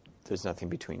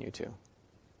between you two.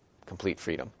 Complete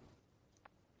freedom.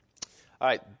 All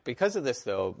right, because of this,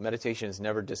 though, meditation is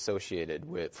never dissociated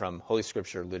from Holy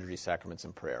Scripture, liturgy, sacraments,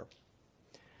 and prayer.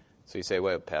 So you say,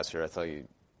 wait, Pastor, I thought you'd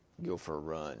go for a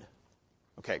run.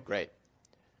 Okay, great.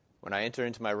 When I enter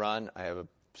into my run, I have a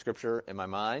Scripture in my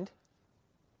mind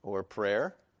or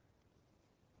prayer.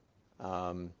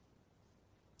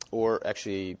 Or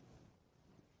actually,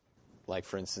 like,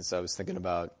 for instance, I was thinking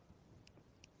about,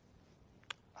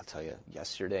 I'll tell you,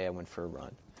 yesterday I went for a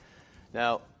run.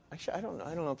 Now, actually, I don't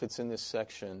know if it's in this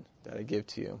section that I give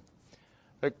to you.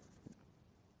 But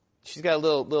she's got a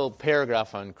little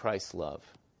paragraph on Christ's love.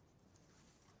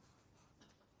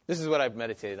 This is what I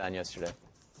meditated on yesterday.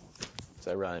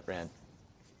 So I ran.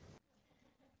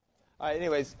 All right,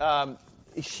 anyways,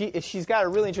 she's got a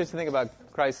really interesting thing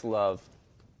about Christ's love.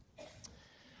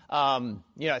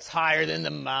 It's higher than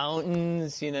the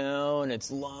mountains, and it's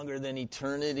longer than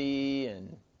eternity,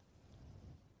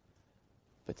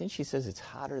 but then she says it's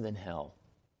hotter than hell.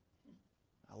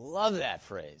 I love that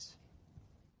phrase.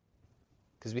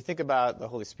 Because we think about the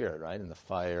Holy Spirit, right, and the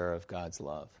fire of God's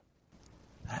love.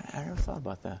 I never thought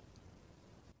about that.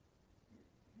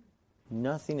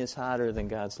 Nothing is hotter than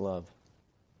God's love.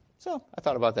 So I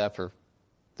thought about that for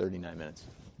 39 minutes.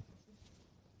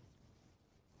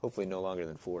 Hopefully no longer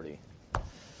than 40,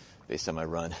 based on my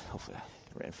run. Hopefully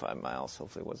I ran 5 miles.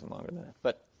 Hopefully it wasn't longer than that.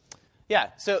 But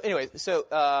yeah, so anyway,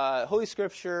 Holy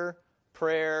Scripture,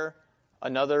 prayer,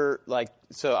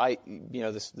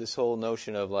 this whole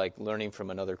notion of like learning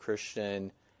from another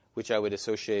Christian, which I would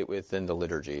associate within the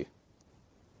liturgy.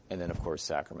 And then, of course,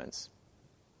 sacraments.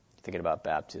 Thinking about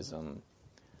baptism,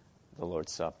 the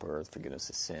Lord's Supper, forgiveness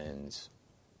of sins.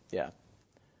 Yeah.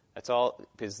 That's all,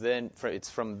 because then it's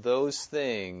from those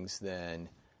things then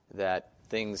that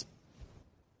things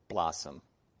blossom.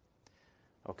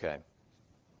 Okay.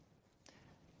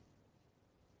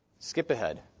 Skip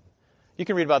ahead. You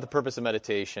can read about the purpose of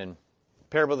meditation.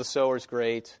 Parable of the sower is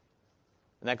great.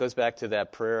 And that goes back to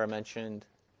that prayer I mentioned.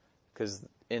 Because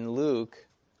in Luke,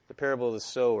 the parable of the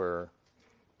sower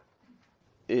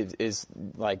is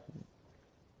like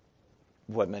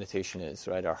what meditation is,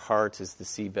 right? Our heart is the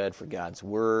seedbed for God's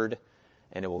word,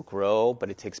 and it will grow, but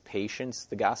it takes patience.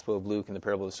 The Gospel of Luke and the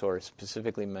parable of the sower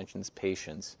specifically mentions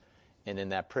patience. And in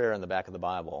that prayer on the back of the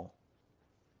Bible,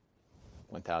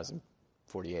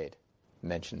 1048,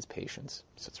 mentions patience.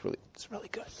 So it's really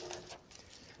good.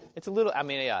 It's a little,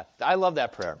 I love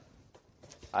that prayer.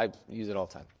 I use it all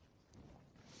the time.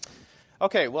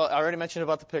 Okay, well, I already mentioned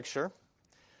about the picture.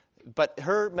 But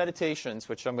her meditations,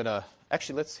 which I'm going to...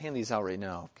 Actually, let's hand these out right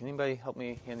now. Can anybody help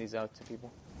me hand these out to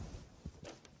people?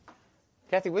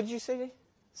 Kathy, what did you say?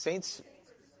 Saints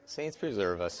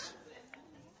preserve us.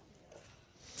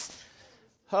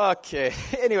 Okay.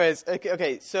 Anyways,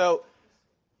 okay, so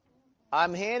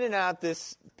I'm handing out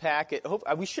this packet.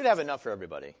 We should have enough for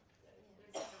everybody.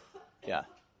 Yeah.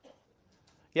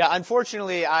 Yeah,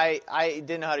 unfortunately, I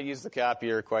didn't know how to use the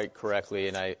copier quite correctly,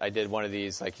 and I did one of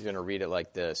these, like you're going to read it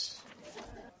like this.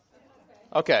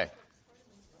 Okay.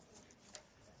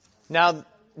 Now,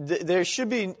 there should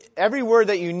be, every word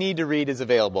that you need to read is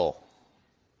available.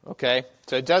 Okay?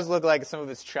 So it does look like some of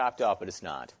it's chopped up, but it's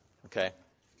not. Okay?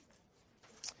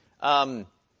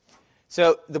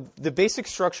 So the basic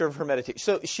structure of her meditation.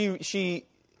 So she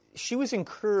was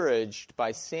encouraged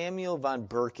by Samuel von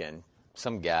Birken,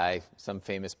 some guy, some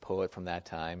famous poet from that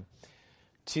time,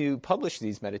 to publish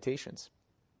these meditations.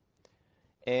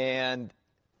 And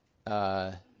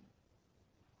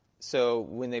so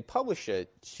when they publish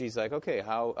it, she's like, okay,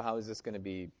 how is this going to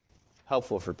be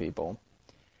helpful for people?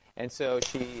 And so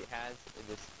she has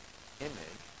this image.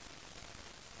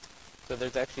 So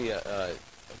there's actually a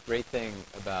great thing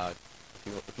about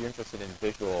if you're interested in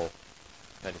visual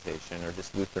meditation or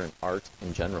just Lutheran art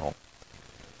in general,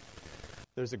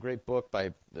 there's a great book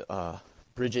by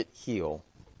Bridget Heel.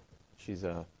 She's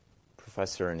a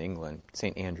professor in England,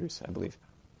 St. Andrews, I believe.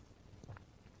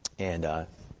 And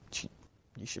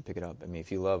you should pick it up. I mean,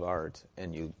 if you love art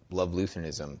and you love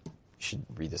Lutheranism, you should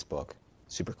read this book.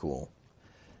 Super cool.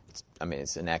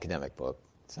 It's an academic book.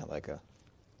 It's not like a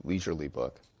leisurely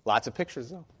book. Lots of pictures,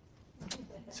 though.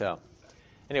 So,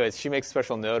 anyways, she makes a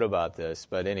special note about this,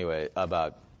 but anyway,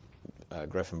 about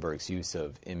Greffenberg's use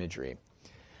of imagery.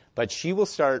 But she will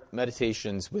start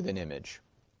meditations with an image.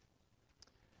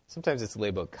 Sometimes it's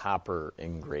labeled copper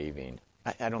engraving.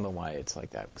 I don't know why it's like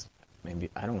that. Maybe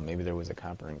there was a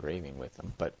copper engraving with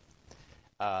them. But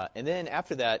and then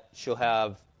after that, she'll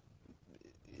have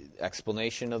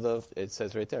explanation of it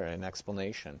says right there, an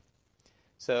explanation.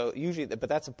 So usually, but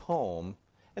that's a poem,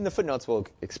 and the footnotes will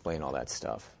explain all that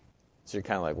stuff. So you're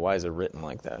kind of like, why is it written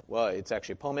like that? Well, it's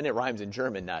actually a poem, and it rhymes in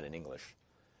German, not in English.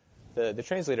 The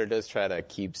translator does try to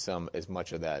keep as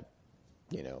much of that,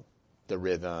 the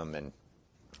rhythm and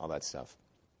all that stuff.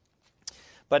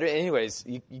 But anyways,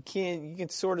 you can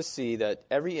sort of see that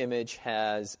every image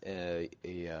has a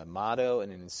motto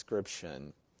and an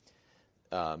inscription.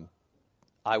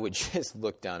 I would just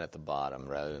look down at the bottom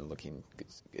rather than looking.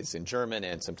 It's in German,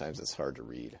 and sometimes it's hard to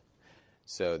read.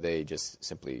 So they just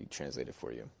simply translate it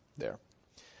for you there.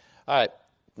 All right.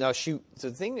 Now,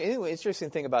 interesting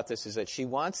thing about this is that she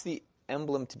wants the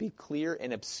emblem to be clear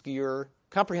and obscure,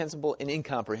 comprehensible and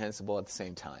incomprehensible at the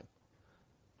same time.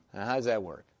 Now, how does that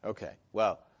work? Okay.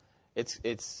 Well,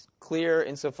 it's clear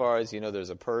insofar as, there's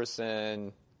a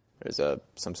person, there's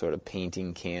some sort of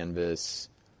painting canvas,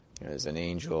 there's an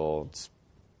angel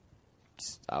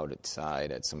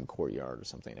outside at some courtyard or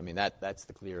something. I mean, that's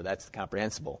the clear, that's the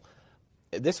comprehensible.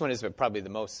 This one is probably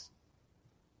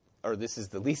this is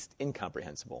the least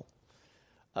incomprehensible.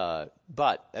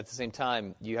 But at the same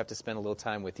time, you have to spend a little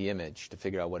time with the image to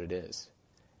figure out what it is.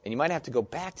 And you might have to go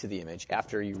back to the image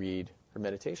after you read her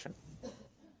meditation.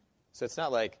 So it's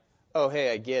not like, oh,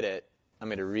 hey, I get it. I'm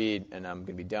going to read and I'm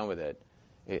going to be done with it.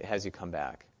 It has you come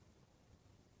back,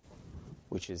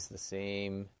 which is the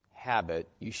same habit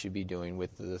you should be doing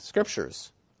with the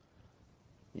scriptures.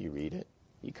 You read it,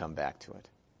 you come back to it.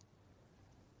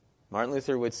 Martin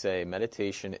Luther would say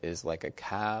meditation is like a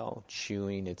cow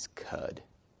chewing its cud.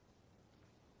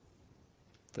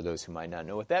 For those who might not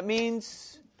know what that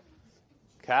means,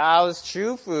 cows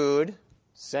chew food,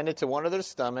 send it to one of their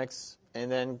stomachs, and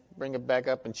then bring it back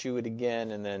up and chew it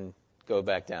again, and then go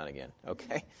back down again.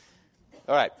 Okay?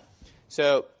 All right.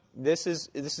 So this is.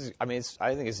 I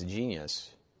think it's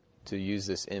genius to use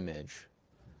this image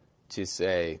to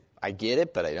say, I get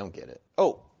it, but I don't get it.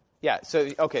 Oh, yeah. So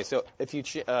okay. So if you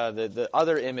the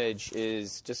other image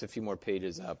is just a few more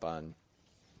pages up on.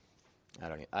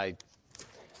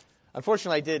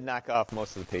 Unfortunately, I did knock off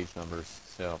most of the page numbers,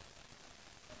 so.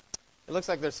 It looks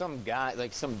like there's some guy,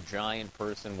 like some giant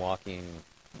person walking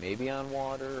maybe on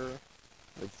water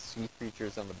with sea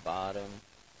creatures on the bottom.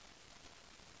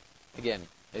 Again,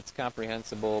 it's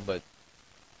comprehensible, but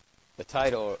the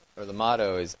title or the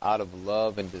motto is out of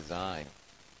love and design.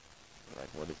 Like,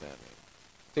 what does that mean?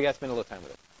 So you got to spend a little time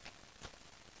with it.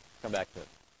 Come back to it.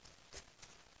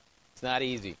 It's not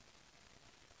easy.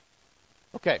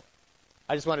 Okay.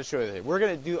 I just wanted to show you that. We're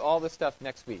going to do all this stuff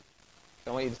next week.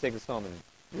 So I want you to take this home and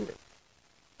read it.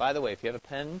 By the way, if you have a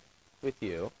pen with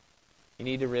you, you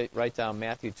need to write down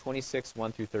Matthew 26,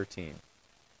 1 through 13.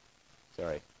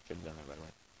 Sorry, should have done that right away.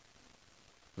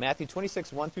 Matthew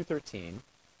 26, 1 through 13.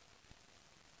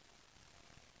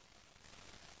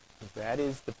 That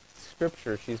is the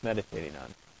scripture she's meditating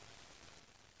on.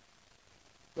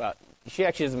 Well, she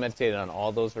actually hasn't meditated on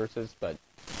all those verses, but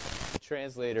the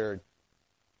translator...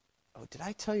 Oh, did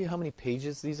I tell you how many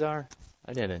pages these are?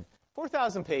 I didn't.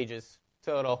 4,000 pages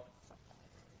total.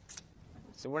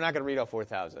 So we're not going to read all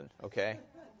 4,000, okay?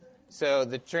 So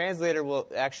the translator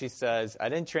actually says, I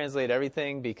didn't translate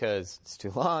everything because it's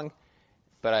too long,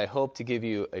 but I hope to give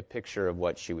you a picture of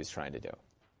what she was trying to do.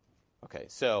 Okay,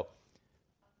 so,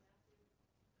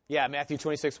 yeah, Matthew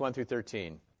 26, 1 through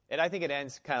 13. And I think it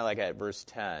ends kind of like at verse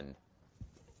 10,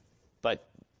 but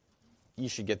you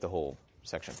should get the whole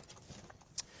section.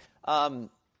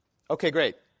 Okay,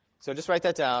 great. So just write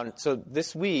that down. So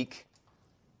this week,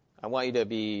 I want you to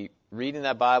be reading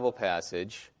that Bible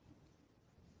passage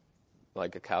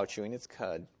like a cow chewing its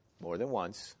cud more than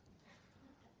once,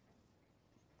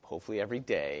 hopefully every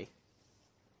day,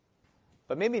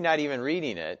 but maybe not even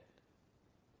reading it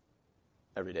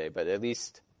every day, but at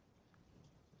least,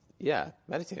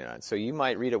 meditating on it. So you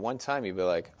might read it one time, you'd be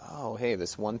like, oh, hey,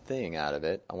 this one thing out of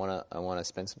it, I want to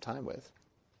spend some time with.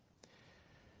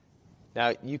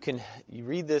 Now, you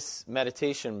read this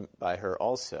meditation by her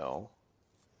also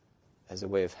as a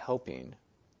way of helping,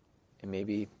 and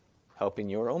maybe helping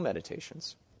your own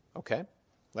meditations, okay?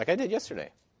 Like I did yesterday.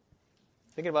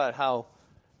 Thinking about how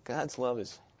God's love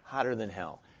is hotter than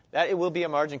hell. That it will be a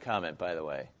margin comment, by the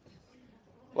way.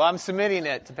 Well, I'm submitting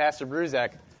it to Pastor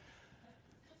Bruzak.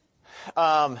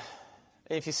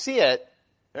 If you see it,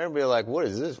 everybody will be like, what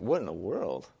is this? What in the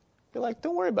world? Be like,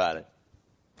 don't worry about it.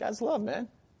 God's love, man.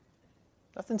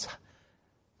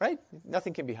 Right?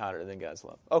 Nothing can be hotter than God's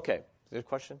love. Okay. Is there a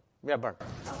question? Yeah, Barb.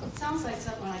 It sounds like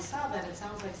something, when I saw that, it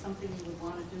sounds like something you would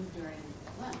want to do during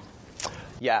Lent.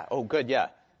 Yeah. Oh, good. Yeah.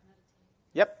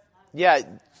 Yep. Yeah.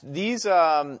 These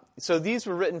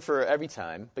were written for every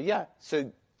time. But yeah,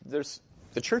 so there's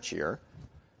the church year,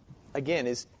 again,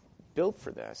 is built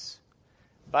for this.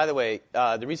 By the way,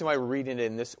 the reason why we're reading it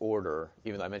in this order,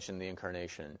 even though I mentioned the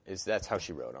incarnation, is that's how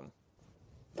she wrote them.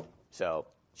 So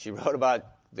she wrote about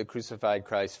the crucified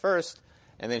Christ first,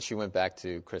 and then she went back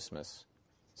to Christmas.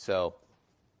 So,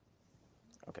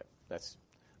 okay,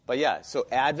 but yeah, so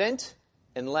Advent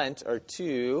and Lent are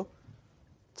 2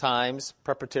 times,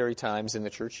 preparatory times in the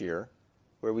church year,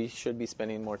 where we should be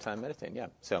spending more time meditating. Yeah,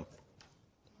 so.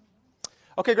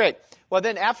 Okay, great. Well,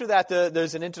 then after that,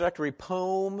 there's an introductory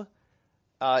poem.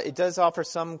 It does offer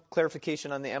some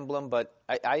clarification on the emblem, but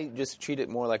I just treat it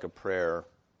more like a prayer.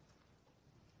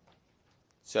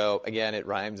 So, again, it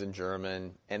rhymes in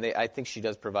German, and I think she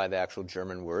does provide the actual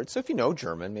German words. So if you know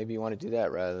German, maybe you want to do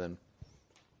that rather than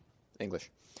English.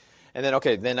 And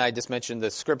then, I just mentioned the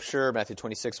scripture, Matthew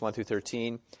 26, 1 through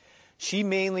 13. She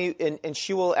mainly, and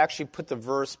she will actually put the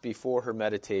verse before her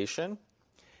meditation.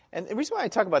 And the reason why I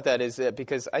talk about that is that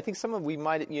because I think you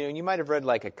might have read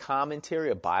like a commentary,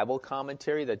 a Bible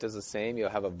commentary that does the same. You'll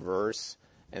have a verse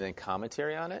and then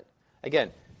commentary on it.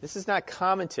 Again, this is not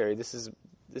commentary. This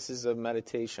is a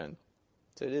meditation.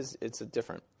 So it's a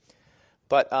different.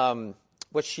 But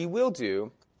what she will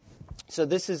do, so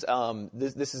this is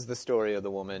the story of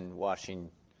the woman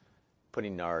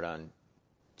putting nard on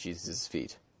Jesus'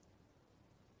 feet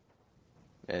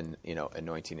and,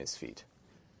 anointing his feet.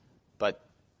 But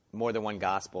more than one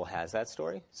gospel has that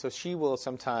story. So she will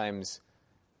sometimes,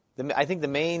 I think the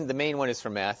main one is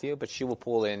from Matthew, but she will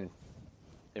pull in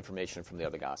information from the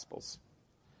other gospels.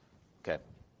 Okay.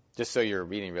 Just so you're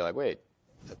reading, you're like, wait,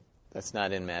 that's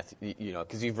not in Matthew,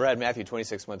 because you've read Matthew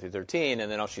 26, 1 through 13, and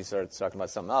then she starts talking about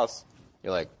something else.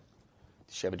 You're like,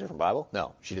 does she have a different Bible?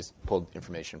 No, she just pulled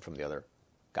information from the other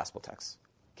gospel texts.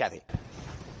 Kathy.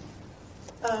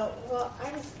 Well,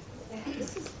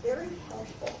 this is very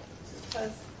helpful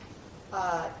because,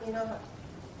 I don't know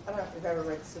if you've ever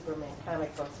read Superman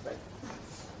comic books, but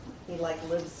he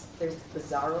lives, there's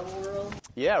Bizarro World.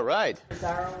 Yeah, right.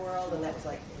 Bizarro World, and that was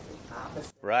like the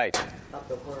opposite of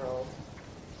the world.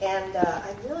 And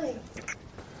I really,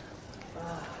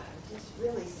 just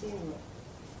really seeing,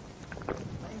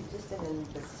 I'm just in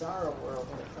a bizarro world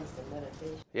when it comes to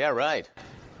meditation. Yeah, right.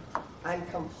 I'm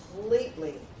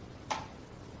completely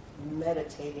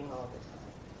meditating all the time.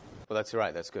 Well, that's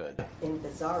right. That's good. In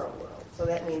bizarro world. So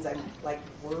that means I'm like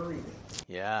worrying.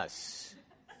 Yes.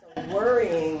 So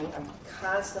worrying, I'm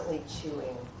constantly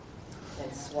chewing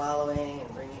and swallowing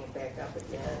and bringing it back up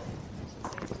again.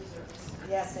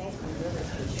 Yeah, Saints Reserves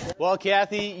for sure. Well,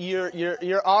 Kathy,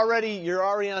 you're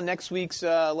already on next week's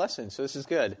lesson, so this is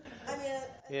good. I mean,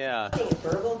 yeah.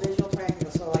 Verbal, visual,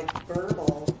 practical. So like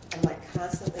verbal, I'm like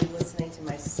constantly listening to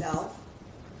myself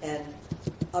and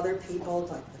other people.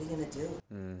 Like, what are you gonna do?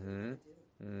 Mm-hmm.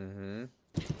 Mm-hmm.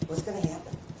 What's gonna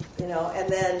happen? And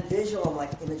then visual, I'm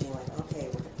like imaging. Like, okay,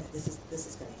 this is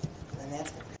gonna happen, and then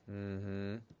that's gonna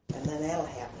happen, and then that'll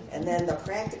happen. And then the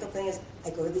practical thing is, I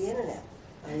go to the internet.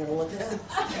 I'm going to look it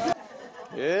up.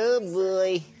 Oh,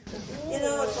 boy.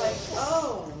 It's like,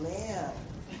 oh, man.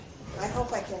 I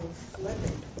hope I can flip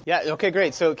it. Yeah, okay,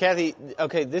 great. So, Kathy,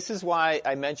 this is why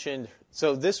I mentioned,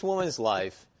 so this woman's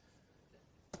life,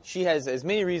 she has as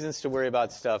many reasons to worry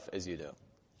about stuff as you do.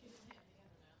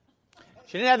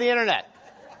 She didn't have the internet.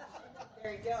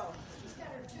 There you go.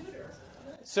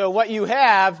 So what you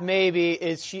have, maybe,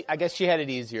 is I guess she had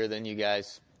it easier than you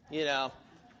guys.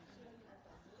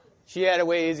 She had it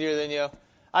way easier than you.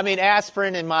 I mean,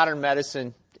 aspirin and modern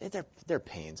medicine, they're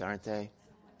pains, aren't they?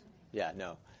 Yeah,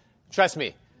 no. Trust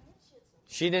me.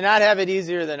 She did not have it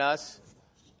easier than us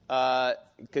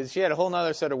because she had a whole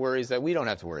other set of worries that we don't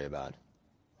have to worry about.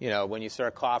 When you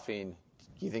start coughing,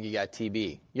 you think you got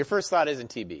TB. Your first thought isn't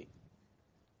TB.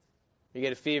 You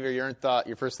get a fever, your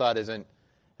first thought isn't,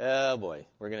 oh, boy,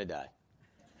 we're going to die.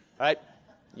 All right?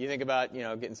 You think about,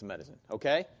 getting some medicine,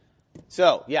 okay?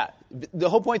 So, yeah, the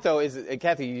whole point, though, is,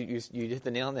 Kathy, you hit the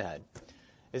nail on the head.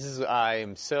 I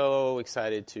am so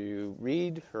excited to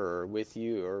read her with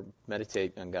you or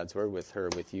meditate on God's Word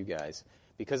with you guys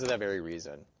because of that very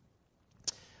reason.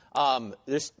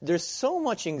 There's so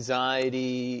much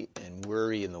anxiety and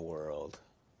worry in the world.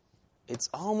 It's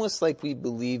almost like we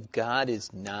believe God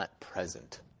is not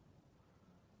present.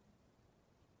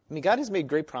 I mean, God has made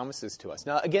great promises to us.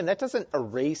 Now, again, that doesn't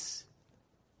erase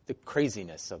the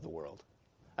craziness of the world.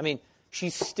 I mean, she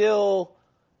was still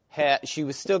going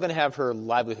to have her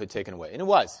livelihood taken away, and it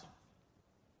was.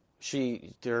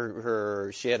 She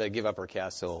had to give up her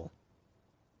castle.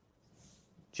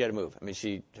 She had to move. I mean,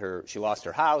 she lost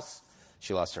her house,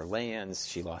 she lost her lands,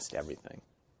 she lost everything.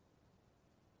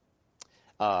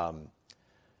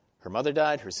 Her mother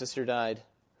died, her sister died,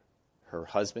 her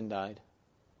husband died.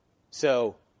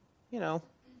 So, it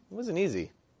wasn't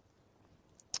easy.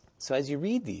 So as you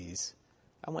read these,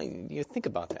 I want you to think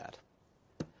about that.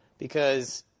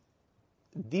 Because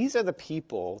these are the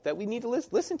people that we need to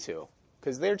listen to,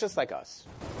 because they're just like us.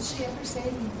 Did she ever say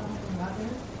anything about her mother?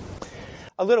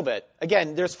 A little bit.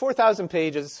 Again, there's 4,000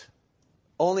 pages.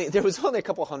 There was only a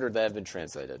couple hundred that have been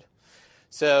translated.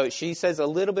 So she says a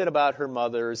little bit about her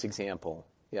mother's example.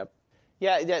 Yep.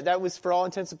 Yeah, that was for all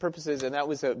intents and purposes, and that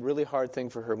was a really hard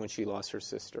thing for her when she lost her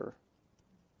sister.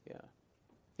 Yeah.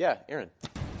 Yeah, Aaron.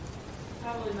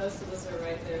 Probably most of us are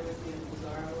right there with you in the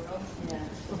bizarre world. Yeah.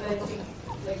 But I think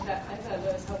that I thought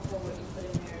that was helpful what you put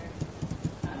in there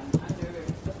under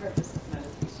the purpose of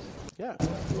meditation. Yeah.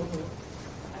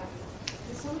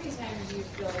 Because so many times you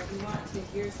feel like you want to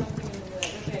hear something and you're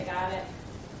like, okay, I got it,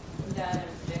 I'm done,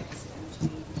 I'm fixed, I'm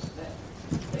changed. But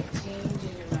change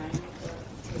in your mind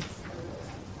takes a really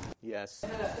long time. Yes.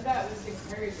 That was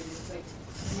encouraging,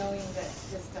 knowing that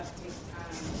this stuff takes time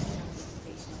and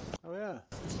patience. Oh, yeah.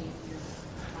 To change your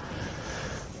mind.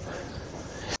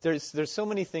 There's so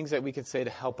many things that we could say to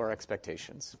help our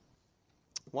expectations.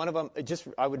 One of them,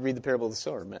 I would read the parable of the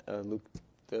sower, Luke,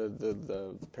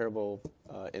 the parable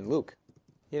in Luke.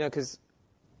 Because,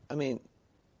 I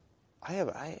have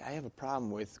a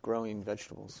problem with growing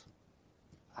vegetables.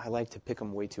 I like to pick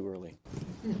them way too early.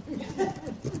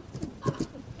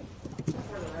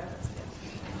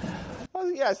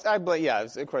 Well, yes, of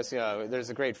course, there's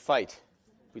a great fight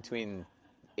between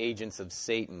agents of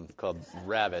Satan called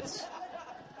rabbits.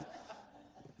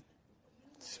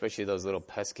 Especially those little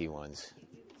pesky ones,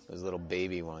 those little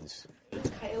baby ones.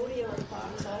 Coyote or a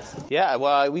fox also? Yeah,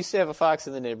 well, we used to have a fox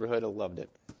in the neighborhood. I loved it.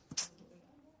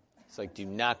 It's like, do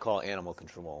not call animal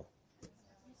control.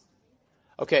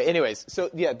 Okay, anyways, so,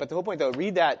 yeah, but the whole point, though,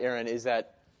 read that, Aaron, is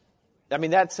that,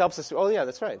 that helps us. Oh, yeah,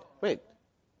 that's right. Wait,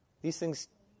 these things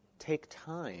take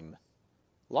time.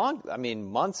 Months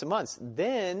and months.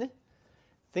 Then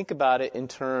think about it in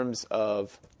terms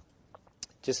of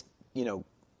just,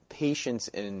 patience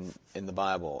in the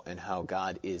Bible and how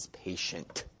God is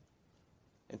patient.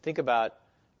 And think about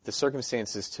the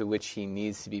circumstances to which he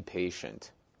needs to be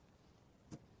patient.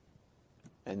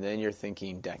 And then you're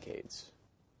thinking decades.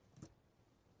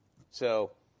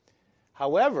 So,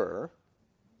 however,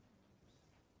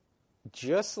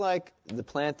 just like the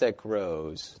plant that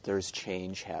grows, there's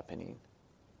change happening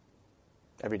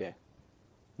every day,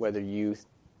 whether you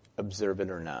observe it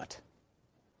or not.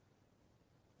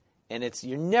 And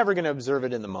you're never going to observe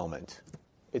it in the moment.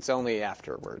 It's only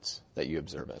afterwards that you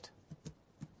observe it.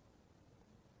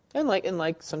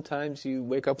 And sometimes you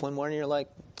wake up one morning and you're like,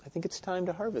 I think it's time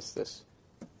to harvest this.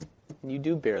 And you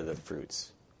do bear the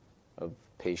fruits of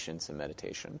patience and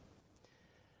meditation.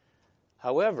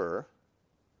 However,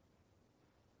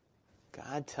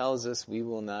 God tells us we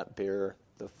will not bear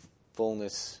the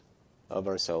fullness of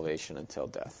our salvation until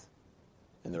death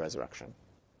and the resurrection.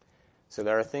 So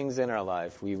there are things in our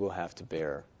life we will have to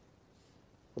bear.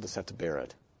 We'll just have to bear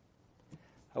it.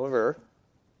 However,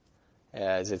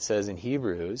 as it says in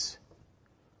Hebrews,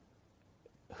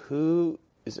 Hebrews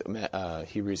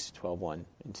 12:1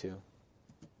 and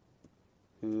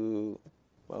 2.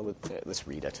 Let's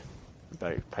read it.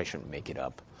 I probably shouldn't make it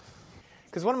up.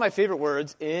 Because one of my favorite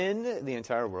words in the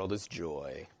entire world is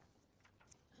joy.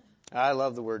 I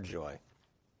love the word joy.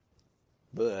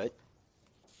 But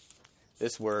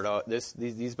this word,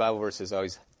 these Bible verses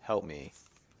always help me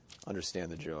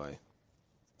understand the joy.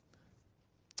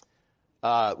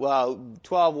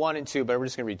 12:1 and 2, but we're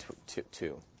just going to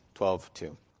read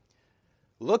 12:2.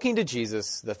 Looking to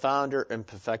Jesus, the founder and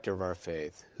perfecter of our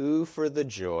faith, who for the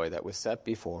joy that was set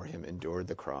before him endured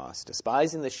the cross,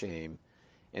 despising the shame,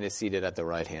 and is seated at the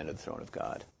right hand of the throne of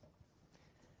God.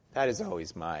 That is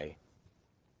always my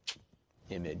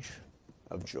image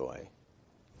of joy.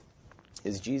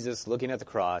 is Jesus looking at the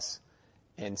cross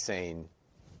and saying,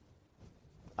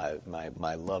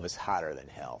 my love is hotter than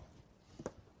hell,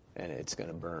 and it's going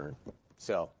to burn.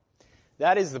 So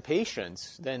that is the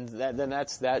patience. Then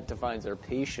that defines our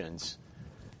patience,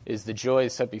 is the joy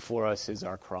set before us is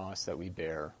our cross that we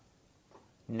bear,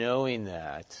 knowing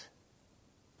that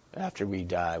after we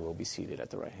die, we'll be seated at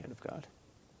the right hand of God.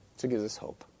 So it gives us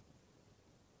hope.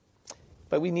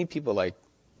 But we need people like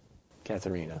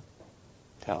Katharina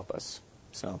to help us.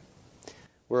 So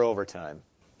we're over time,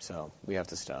 so we have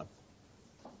to stop.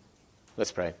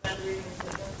 Let's pray.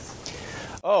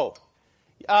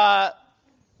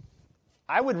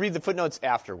 I would read the footnotes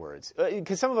afterwards,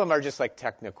 because some of them are just like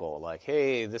technical, like,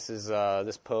 hey, this is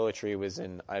this poetry was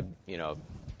in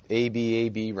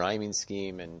AB rhyming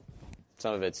scheme, and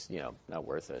some of it's not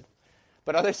worth it,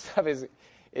 but other stuff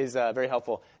is very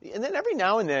helpful. And then every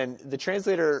now and then the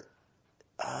translator,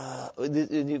 I don't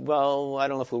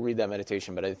know if we'll read that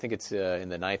meditation, but I think it's in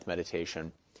the 9th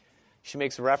meditation. She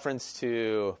makes reference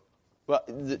to,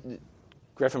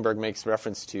 Greffenberg makes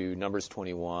reference to Numbers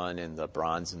 21 and the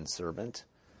bronzen serpent,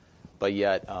 but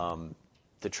yet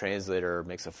the translator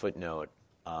makes a footnote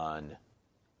on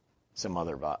some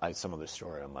other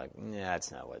story. I'm like,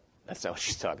 that's not what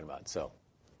she's talking about. So,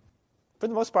 for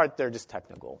the most part, they're just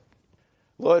technical.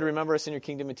 Lord, remember us in your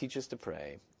kingdom and teach us to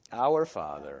pray. Our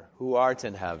Father, who art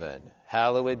in heaven,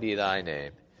 hallowed be thy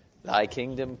name. Thy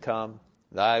kingdom come,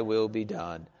 thy will be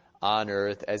done, on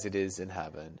earth as it is in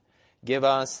heaven. Give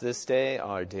us this day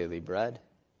our daily bread,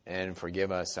 and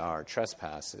forgive us our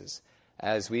trespasses,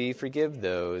 as we forgive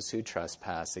those who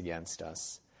trespass against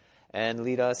us. And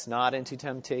lead us not into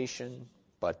temptation,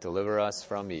 but deliver us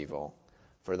from evil.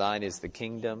 For thine is the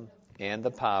kingdom, and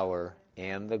the power,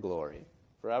 and the glory,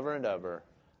 forever and ever.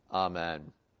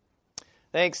 Amen.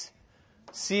 Thanks.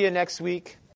 See you next week.